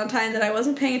his Valentine that I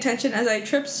wasn't paying attention as I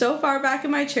tripped so far back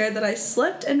in my chair that I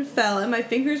slipped and fell and my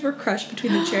fingers were crushed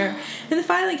between the chair and the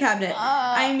filing cabinet.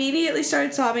 I immediately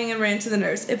started sobbing and ran to the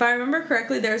nurse. If I remember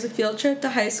correctly, there was a field trip to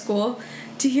high school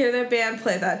to hear their band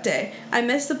play that day. I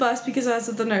missed the bus because I was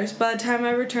with the nurse. By the time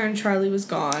I returned, Charlie was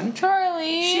gone.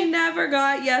 Charlie. She never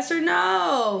got yes or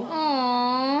no.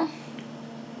 Aww.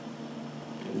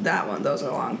 Those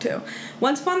are long too.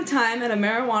 Once upon a time at a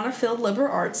marijuana-filled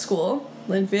liberal arts school,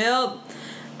 Linfield,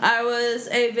 I was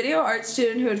a video art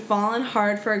student who had fallen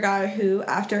hard for a guy who,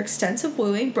 after extensive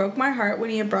wooing, broke my heart when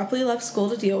he abruptly left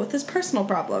school to deal with his personal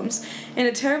problems. In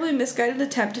a terribly misguided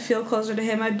attempt to feel closer to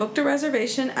him, I booked a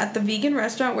reservation at the vegan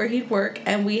restaurant where he'd work,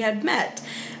 and we had met.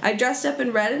 I dressed up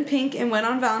in red and pink and went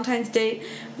on Valentine's Day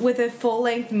with a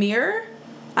full-length mirror.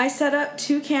 I set up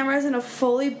 2 cameras in a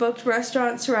fully booked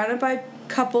restaurant surrounded by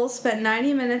couples, spent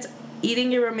 90 minutes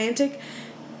eating a romantic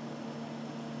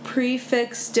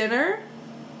prix-fixe dinner.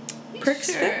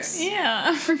 Prix-fixe?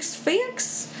 Yeah.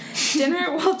 Prix-fixe?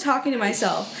 Dinner while talking to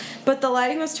myself. But the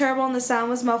lighting was terrible and the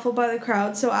sound was muffled by the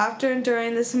crowd, so after and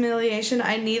during this humiliation,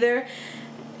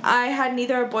 I had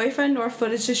neither a boyfriend nor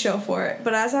footage to show for it.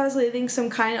 But as I was leaving,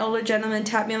 some kind older gentleman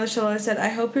tapped me on the shoulder and said, "I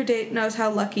hope your date knows how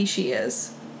lucky she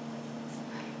is."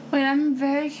 Wait, I'm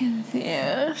very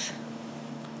confused.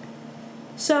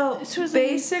 So,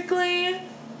 basically,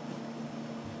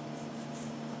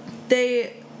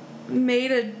 they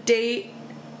made a date.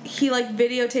 He, like,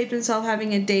 videotaped himself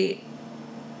having a date.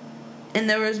 And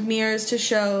there was mirrors to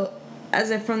show as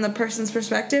if from the person's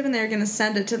perspective, and they were going to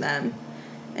send it to them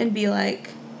and be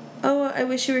like, "Oh, I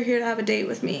wish you were here to have a date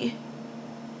with me."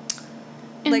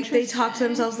 Like, they talked to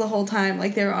themselves the whole time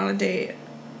like they were on a date.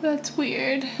 That's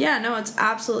weird. Yeah, no, it's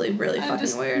absolutely really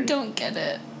fucking weird. I don't get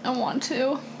it. I want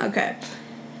to. Okay.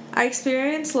 I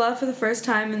experienced love for the first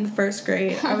time in the 1st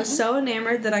grade. I was so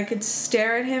enamored that I could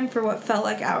stare at him for what felt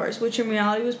like hours, which in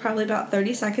reality was probably about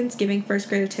 30 seconds, giving 1st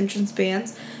grade attention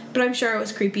spans, but I'm sure it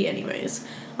was creepy anyways.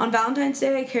 On Valentine's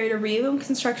Day, I carried a ream of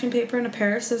construction paper and a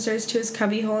pair of scissors to his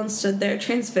cubbyhole and stood there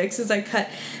transfixed as I cut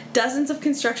dozens of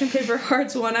construction paper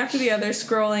hearts one after the other,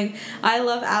 scrolling "I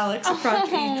love Alex" across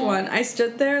each one. I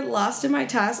stood there, lost in my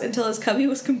task, until his cubby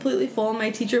was completely full and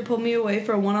my teacher pulled me away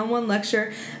for a one-on-one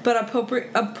lecture about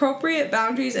appropriate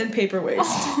boundaries and paper waste.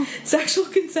 Sexual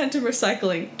consent and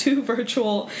recycling, 2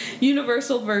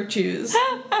 universal virtues.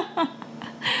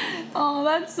 Oh,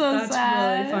 that's so sad.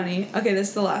 That's really funny. Okay, this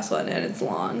is the last one, and it's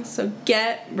long, so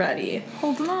get ready.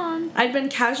 Hold on. I'd been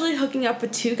casually hooking up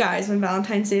with 2 guys when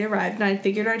Valentine's Day arrived, and I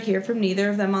figured I'd hear from neither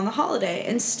of them on the holiday.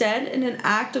 Instead, in an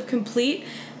act of complete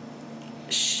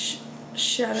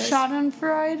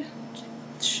Schadenfreude?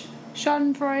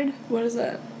 Schadenfreude? What is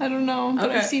that? I don't know,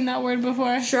 but I've seen that word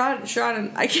before.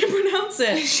 Schaden. I can't pronounce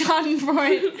it.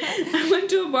 Schadenfreude. I went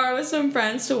to a bar with some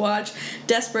friends to watch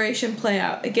desperation play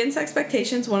out. Against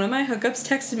expectations, one of my hookups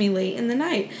texted me late in the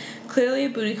night. Clearly a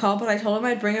booty call, but I told him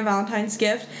I'd bring a Valentine's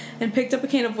gift and picked up a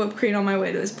can of whipped cream on my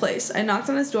way to his place. I knocked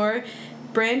on his door,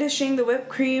 brandishing the whipped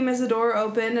cream as the door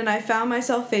opened, and I found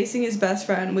myself facing his best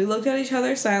friend. We looked at each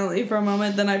other silently for a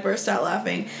moment, then I burst out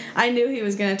laughing. I knew he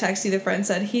was going to text you, the friend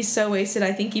said. "He's so wasted,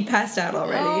 I think he passed out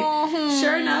already." Oh.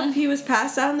 Sure enough, he was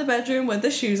passed out in the bedroom with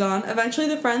the shoes on. Eventually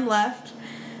the friend left,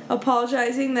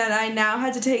 apologizing that I now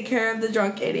had to take care of the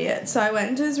drunk idiot. So I went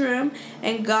into his room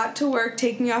and got to work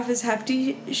taking off his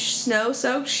hefty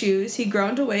snow-soaked shoes. He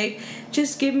groaned awake.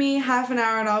 "Just give me half an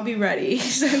hour and I'll be ready,"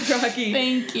 said Rocky.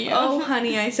 Thank you. "Oh,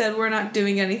 honey," I said, "we're not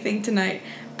doing anything tonight."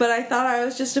 "But I thought I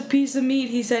was just a piece of meat,"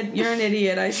 he said. "You're an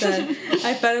idiot," I said.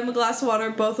 I fed him a glass of water,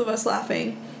 both of us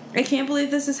laughing. "I can't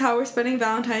believe this is how we're spending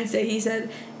Valentine's Day," he said,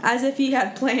 as if he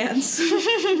had plans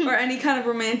or any kind of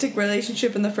romantic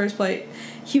relationship in the first place.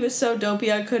 He was so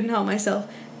dopey I couldn't help myself.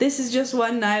 "This is just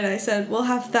one night," I said. "We'll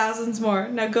have thousands more.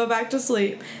 Now go back to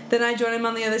sleep." Then I joined him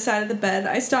on the other side of the bed.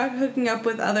 I stopped hooking up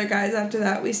with other guys after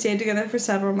that. We stayed together for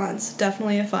several months.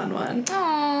 Definitely a fun one.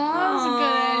 Aww, that was a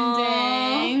good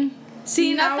ending.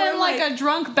 See, now nothing we're like a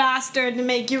drunk bastard to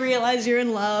make you realize you're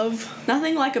in love.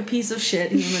 Nothing like a piece of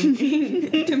shit human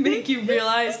being to make you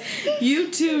realize you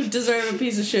too deserve a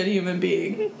piece of shit human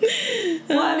being.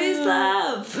 What is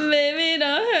love? Baby,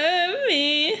 don't hurt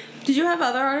me. Did you have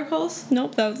other articles?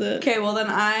 Nope, that was it. Okay, well then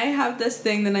I have this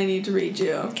thing that I need to read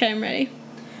you. Okay, I'm ready.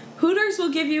 Hooters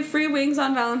will give you free wings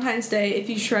on Valentine's Day if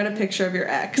you shred a picture of your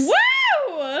ex. Woo!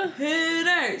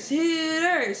 Hooters,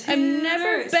 Hooters, I've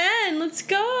never Hooters. been. Let's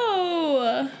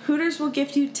go. Hooters will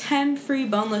gift you 10 free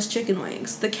boneless chicken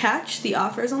wings. The catch, the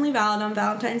offer is only valid on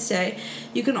Valentine's Day.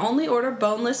 You can only order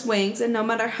boneless wings, and no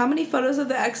matter how many photos of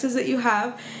the exes that you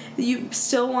have, you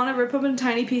still want to rip them in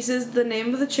tiny pieces. The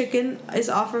name of the chicken is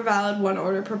offer valid, 1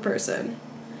 order per person.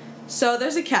 So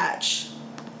there's a catch.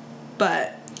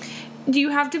 But Do you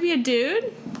have to be a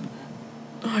dude?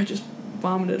 oh, I just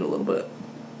vomited a little bit.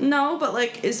 No, but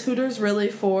like, is Hooters really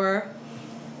for...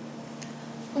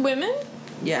 Women?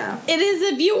 Yeah. It is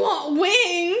if you want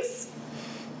wings.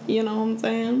 You know what I'm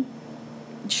saying?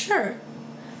 Sure.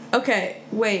 Okay,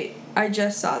 wait. I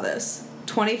just saw this.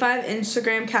 25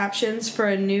 Instagram captions for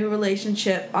a new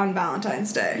relationship on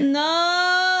Valentine's Day.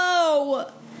 No!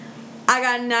 I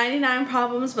got 99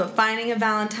 problems, but finding a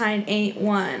Valentine ain't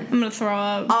one. I'm gonna throw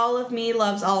up. All of me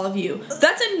loves all of you.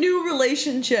 That's a new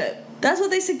relationship. That's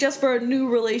what they suggest for a new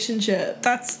relationship.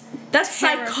 That's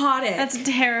psychotic. That's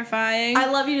terrifying. I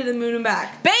love you to the moon and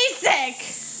back. Basic!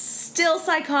 Still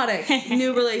psychotic.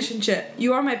 New relationship.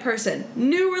 You are my person.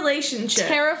 New relationship.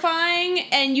 Terrifying,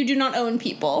 and you do not own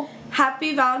people.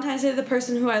 Happy Valentine's Day to the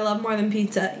person who I love more than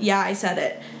pizza. Yeah, I said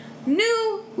it.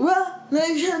 New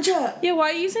relationship. Yeah, why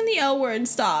are you using the L word?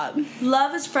 Stop.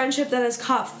 Love is friendship that has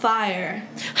caught fire.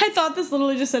 I thought this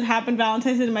literally just said happened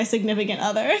Valentine's Day to my significant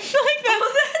other. Like That's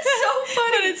so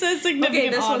funny. But it says significant Okay,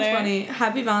 this otter. one's funny.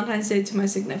 Happy Valentine's Day to my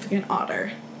significant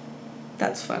otter.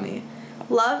 That's funny.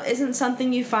 Love isn't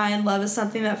something you find. Love is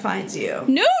something that finds you.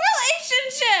 New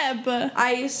relationship!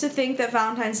 I used to think that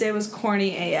Valentine's Day was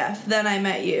corny AF. Then I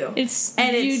met you.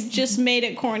 You just made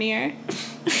it cornier.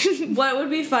 What would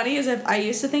be funny is if I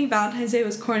used to think Valentine's Day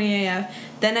was corny AF,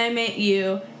 then I met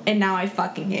you, and now I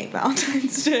fucking hate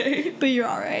Valentine's Day. But you're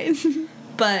alright.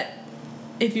 But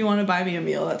if you want to buy me a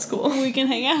meal, that's cool. We can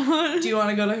hang out. Do you want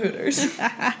to go to Hooters?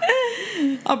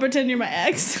 I'll pretend you're my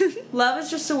ex. Love is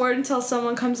just a word until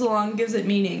someone comes along and gives it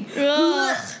meaning.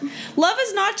 Ugh. Love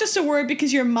is not just a word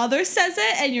because your mother says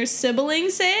it, and your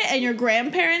siblings say it, and your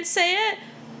grandparents say it.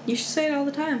 You should say it all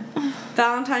the time.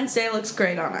 Valentine's Day looks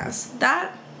great on us.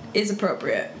 That is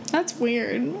appropriate. That's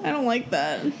weird. I don't like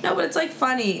that. No, but it's like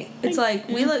funny. It's like,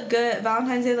 we look good.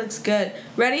 Valentine's Day looks good.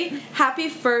 Ready? Happy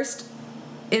first,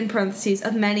 in parentheses,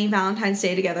 of many Valentine's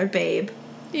Day together, babe.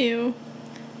 Ew.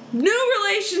 New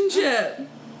relationship!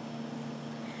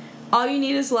 All you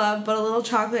need is love, but a little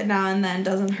chocolate now and then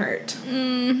doesn't hurt.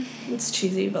 It's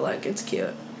cheesy, but like, it's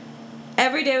cute.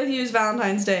 Every day with you is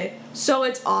Valentine's Day. So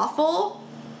it's awful?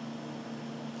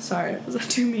 Sorry, was that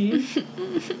too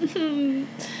mean?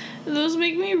 Those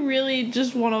make me really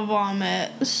just want to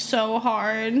vomit so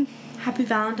hard. Happy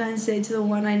Valentine's Day to the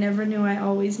one I never knew I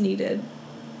always needed.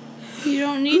 You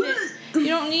don't need it. You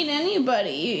don't need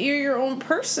anybody. You're your own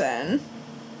person.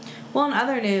 Well, in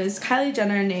other news, Kylie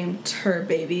Jenner named her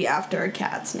baby after a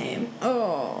cat's name.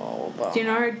 Oh. Do you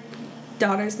know her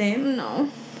daughter's name? No.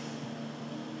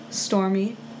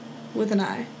 Stormy, with an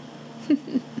I.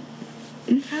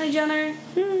 Kylie Jenner,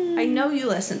 I know you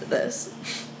listen to this.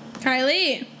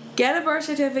 Kylie. Get a birth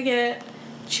certificate.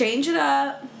 Change it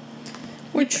up.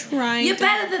 We're trying You're to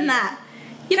better than that.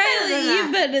 You're better than that.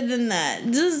 You're better than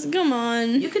that. Just come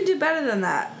on. You can do better than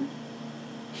that.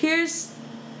 Here's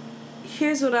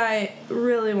what I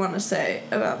really want to say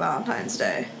about Valentine's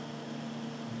Day.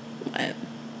 What?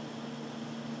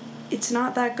 It's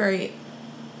not that great.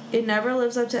 It never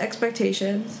lives up to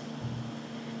expectations.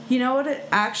 You know what it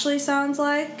actually sounds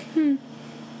like?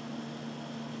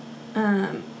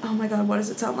 Oh my god, what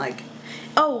does it sound like?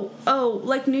 Oh,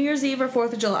 like New Year's Eve or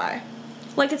 4th of July.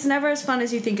 Like, it's never as fun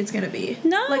as you think it's gonna be.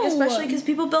 No. Like, especially because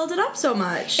people build it up so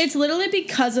much. It's literally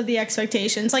because of the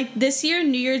expectations. Like, this year,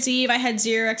 New Year's Eve, I had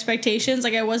zero expectations.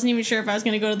 Like, I wasn't even sure if I was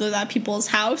going to go to that people's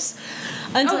house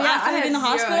until after leaving the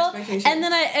hospital. And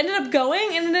then I ended up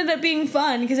going, and it ended up being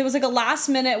fun because it was, like, a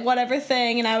last-minute whatever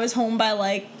thing, and I was home by,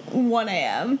 like, 1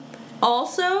 a.m.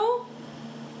 Also,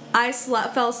 I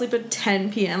fell asleep at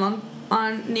 10 p.m.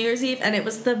 on New Year's Eve, and it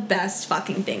was the best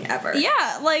fucking thing ever.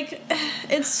 Yeah, like,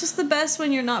 it's just the best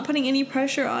when you're not putting any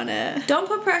pressure on it. Don't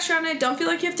put pressure on it. Don't feel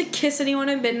like you have to kiss anyone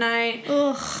at midnight.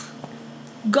 Ugh.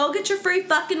 Go get your free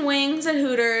fucking wings at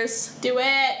Hooters. Do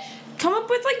it. Come up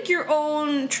with, like, your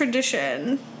own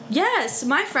tradition. Yes,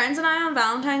 my friends and I on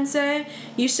Valentine's Day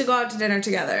used to go out to dinner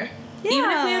together. Yeah. Even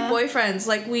if we had boyfriends,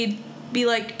 like, we'd be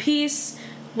like, peace,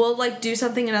 we'll, like, do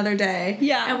something another day.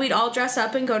 Yeah. And we'd all dress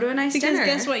up and go to a nice dinner. Because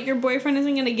guess what? Your boyfriend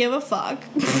isn't going to give a fuck.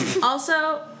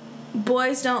 Also,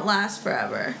 boys don't last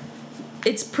forever.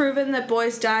 It's proven that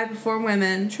boys die before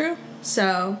women. True.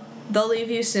 So, they'll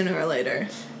leave you sooner or later.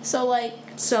 So, like...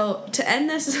 So, to end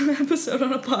this episode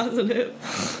on a positive,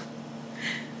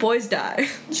 boys die.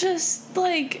 Just,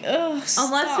 like, ugh,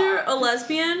 Unless you're a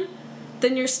lesbian,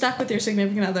 then you're stuck with your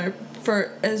significant other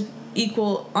for as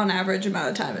equal on average amount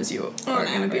of time as you are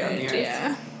going to be on the earth.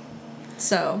 Yeah.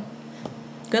 So,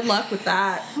 good luck with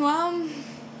that. Well...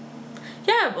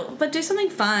 Yeah, but do something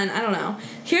fun. I don't know.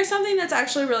 Here's something that's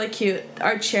actually really cute.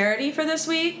 Our charity for this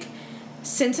week,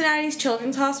 Cincinnati's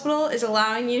Children's Hospital, is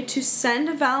allowing you to send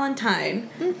a Valentine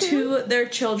to their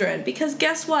children. Because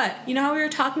guess what? You know how we were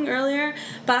talking earlier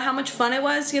about how much fun it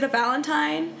was to get a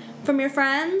Valentine from your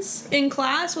friends? In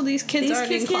class? Well, these kids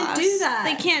aren't in class. Can't do that.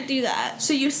 They can't do that.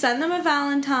 So you send them a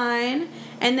Valentine,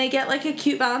 and they get, like, a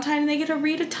cute Valentine, and they get to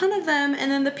read a ton of them, and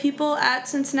then the people at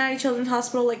Cincinnati Children's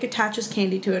Hospital, like, attaches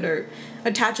candy to it, or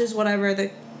attaches whatever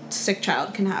the sick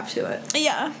child can have to it.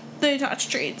 Yeah. They attach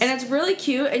treats. And it's really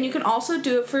cute, and you can also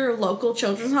do it for your local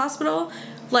children's hospital.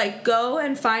 Like, go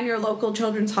and find your local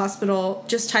children's hospital,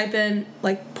 just type in,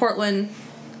 like, Portland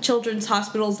Children's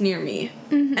Hospitals near me,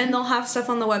 and they'll have stuff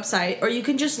on the website. Or you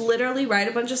can just literally write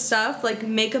a bunch of stuff, like,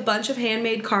 make a bunch of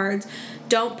handmade cards,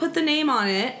 don't put the name on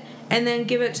it, and then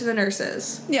give it to the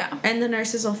nurses. Yeah. And the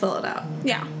nurses will fill it out.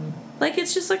 Yeah. Like,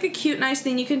 it's just, like, a cute, nice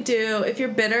thing you can do. If you're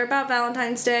bitter about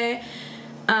Valentine's Day,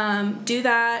 do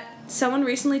that. Someone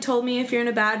recently told me if you're in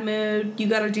a bad mood, you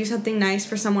gotta do something nice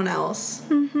for someone else.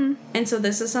 Mm-hmm. And so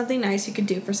this is something nice you could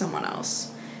do for someone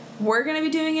else. We're gonna be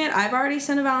doing it. I've already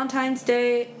sent a Valentine's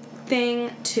Day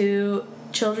thing to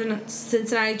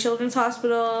Cincinnati Children's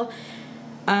Hospital.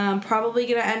 Probably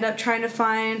gonna end up trying to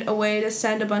find a way to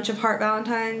send a bunch of heart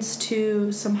Valentines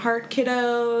to some heart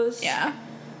kiddos. Yeah.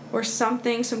 Or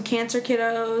something, some cancer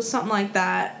kiddos, something like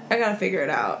that. I gotta figure it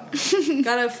out.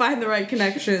 Gotta find the right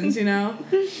connections, you know?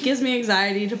 Gives me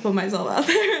anxiety to put myself out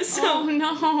there, so. Oh,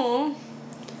 no.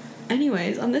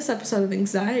 Anyways, on this episode of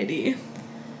Anxiety,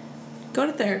 go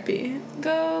to therapy.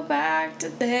 Go back to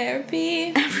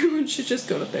therapy. Everyone should just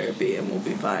go to therapy and we'll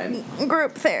be fine.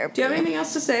 Group therapy. Do you have anything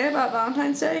else to say about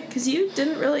Valentine's Day? Because you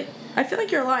didn't really... I feel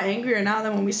like you're a lot angrier now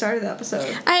than when we started the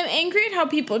episode. I'm angry at how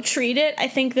people treat it. I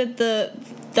think that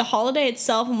the holiday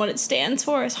itself and what it stands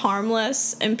for is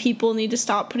harmless, and people need to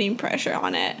stop putting pressure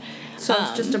on it. So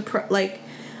it's just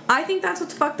I think that's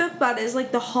what's fucked up about it, is,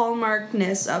 like, the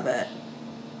hallmarkness of it.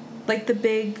 Like, the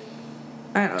big...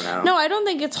 I don't know. No, I don't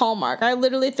think it's Hallmark. I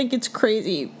literally think it's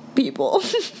crazy people.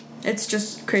 It's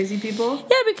just crazy people?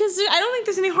 Yeah, because I don't think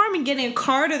there's any harm in getting a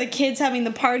card or the kids having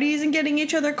the parties and getting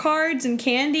each other cards and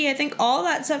candy. I think all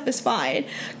that stuff is fine.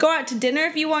 Go out to dinner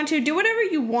if you want to. Do whatever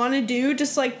you want to do.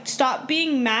 Just, like, stop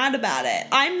being mad about it.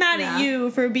 I'm mad at you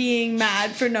for being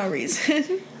mad for no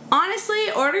reason.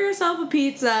 Honestly, order yourself a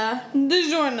pizza.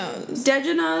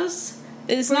 DiGiorno's.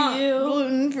 It's for not you,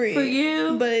 gluten-free. For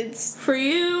you. But it's... For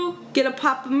you. Get a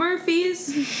Papa Murphy's.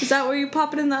 Is that where you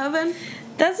pop it in the oven?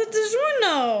 That's a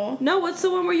DiGiorno. No, what's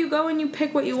the one where you go and you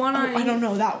pick what you want on? I don't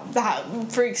know.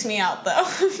 That freaks me out, though.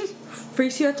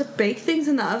 Freaks you out to bake things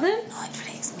in the oven? No, it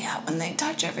freaks me out when they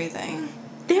touch everything.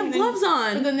 They have gloves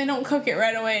on. But then they don't cook it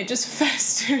right away. It just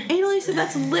festers. Annalisa,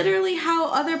 that's literally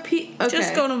how other people... Okay.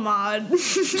 Just go to Mod.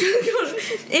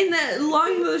 In the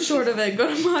long and the short of it, go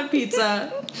to Mod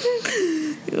Pizza.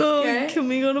 Okay. Can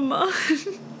we go to Mod?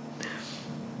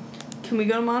 Can we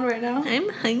go to Mod right now? I'm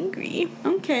hungry.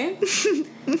 Okay.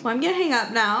 Well, I'm gonna hang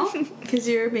up now because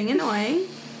you're being annoying.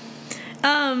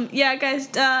 Yeah, guys,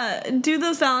 do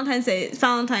those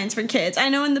Valentines for kids. I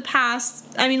know in the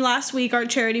past, last week our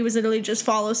charity was literally just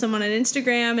follow someone on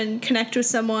Instagram and connect with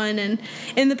someone, and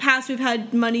in the past we've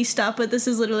had money stuff, but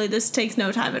this takes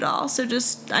no time at all. So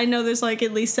I know there's like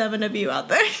at least 7 of you out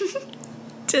there.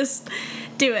 Just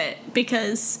do it,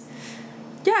 because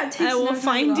yeah, it takes I will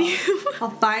find you.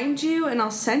 I'll find you and I'll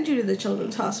send you to the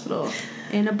Children's Hospital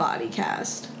in a body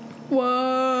cast.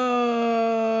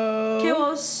 Whoa. Okay, well,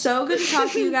 it was so good to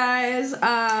talk to you guys.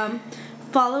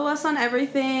 Follow us on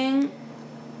everything.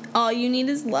 All you need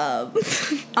is love.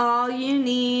 All you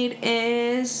need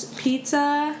is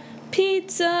pizza.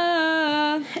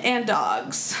 And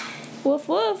dogs. Woof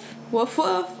woof. Woof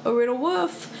woof. A riddle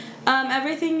woof.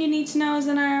 Everything you need to know is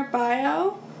in our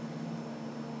bio.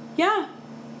 Yeah.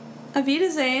 Auf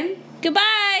Wiedersehen.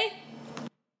 Goodbye.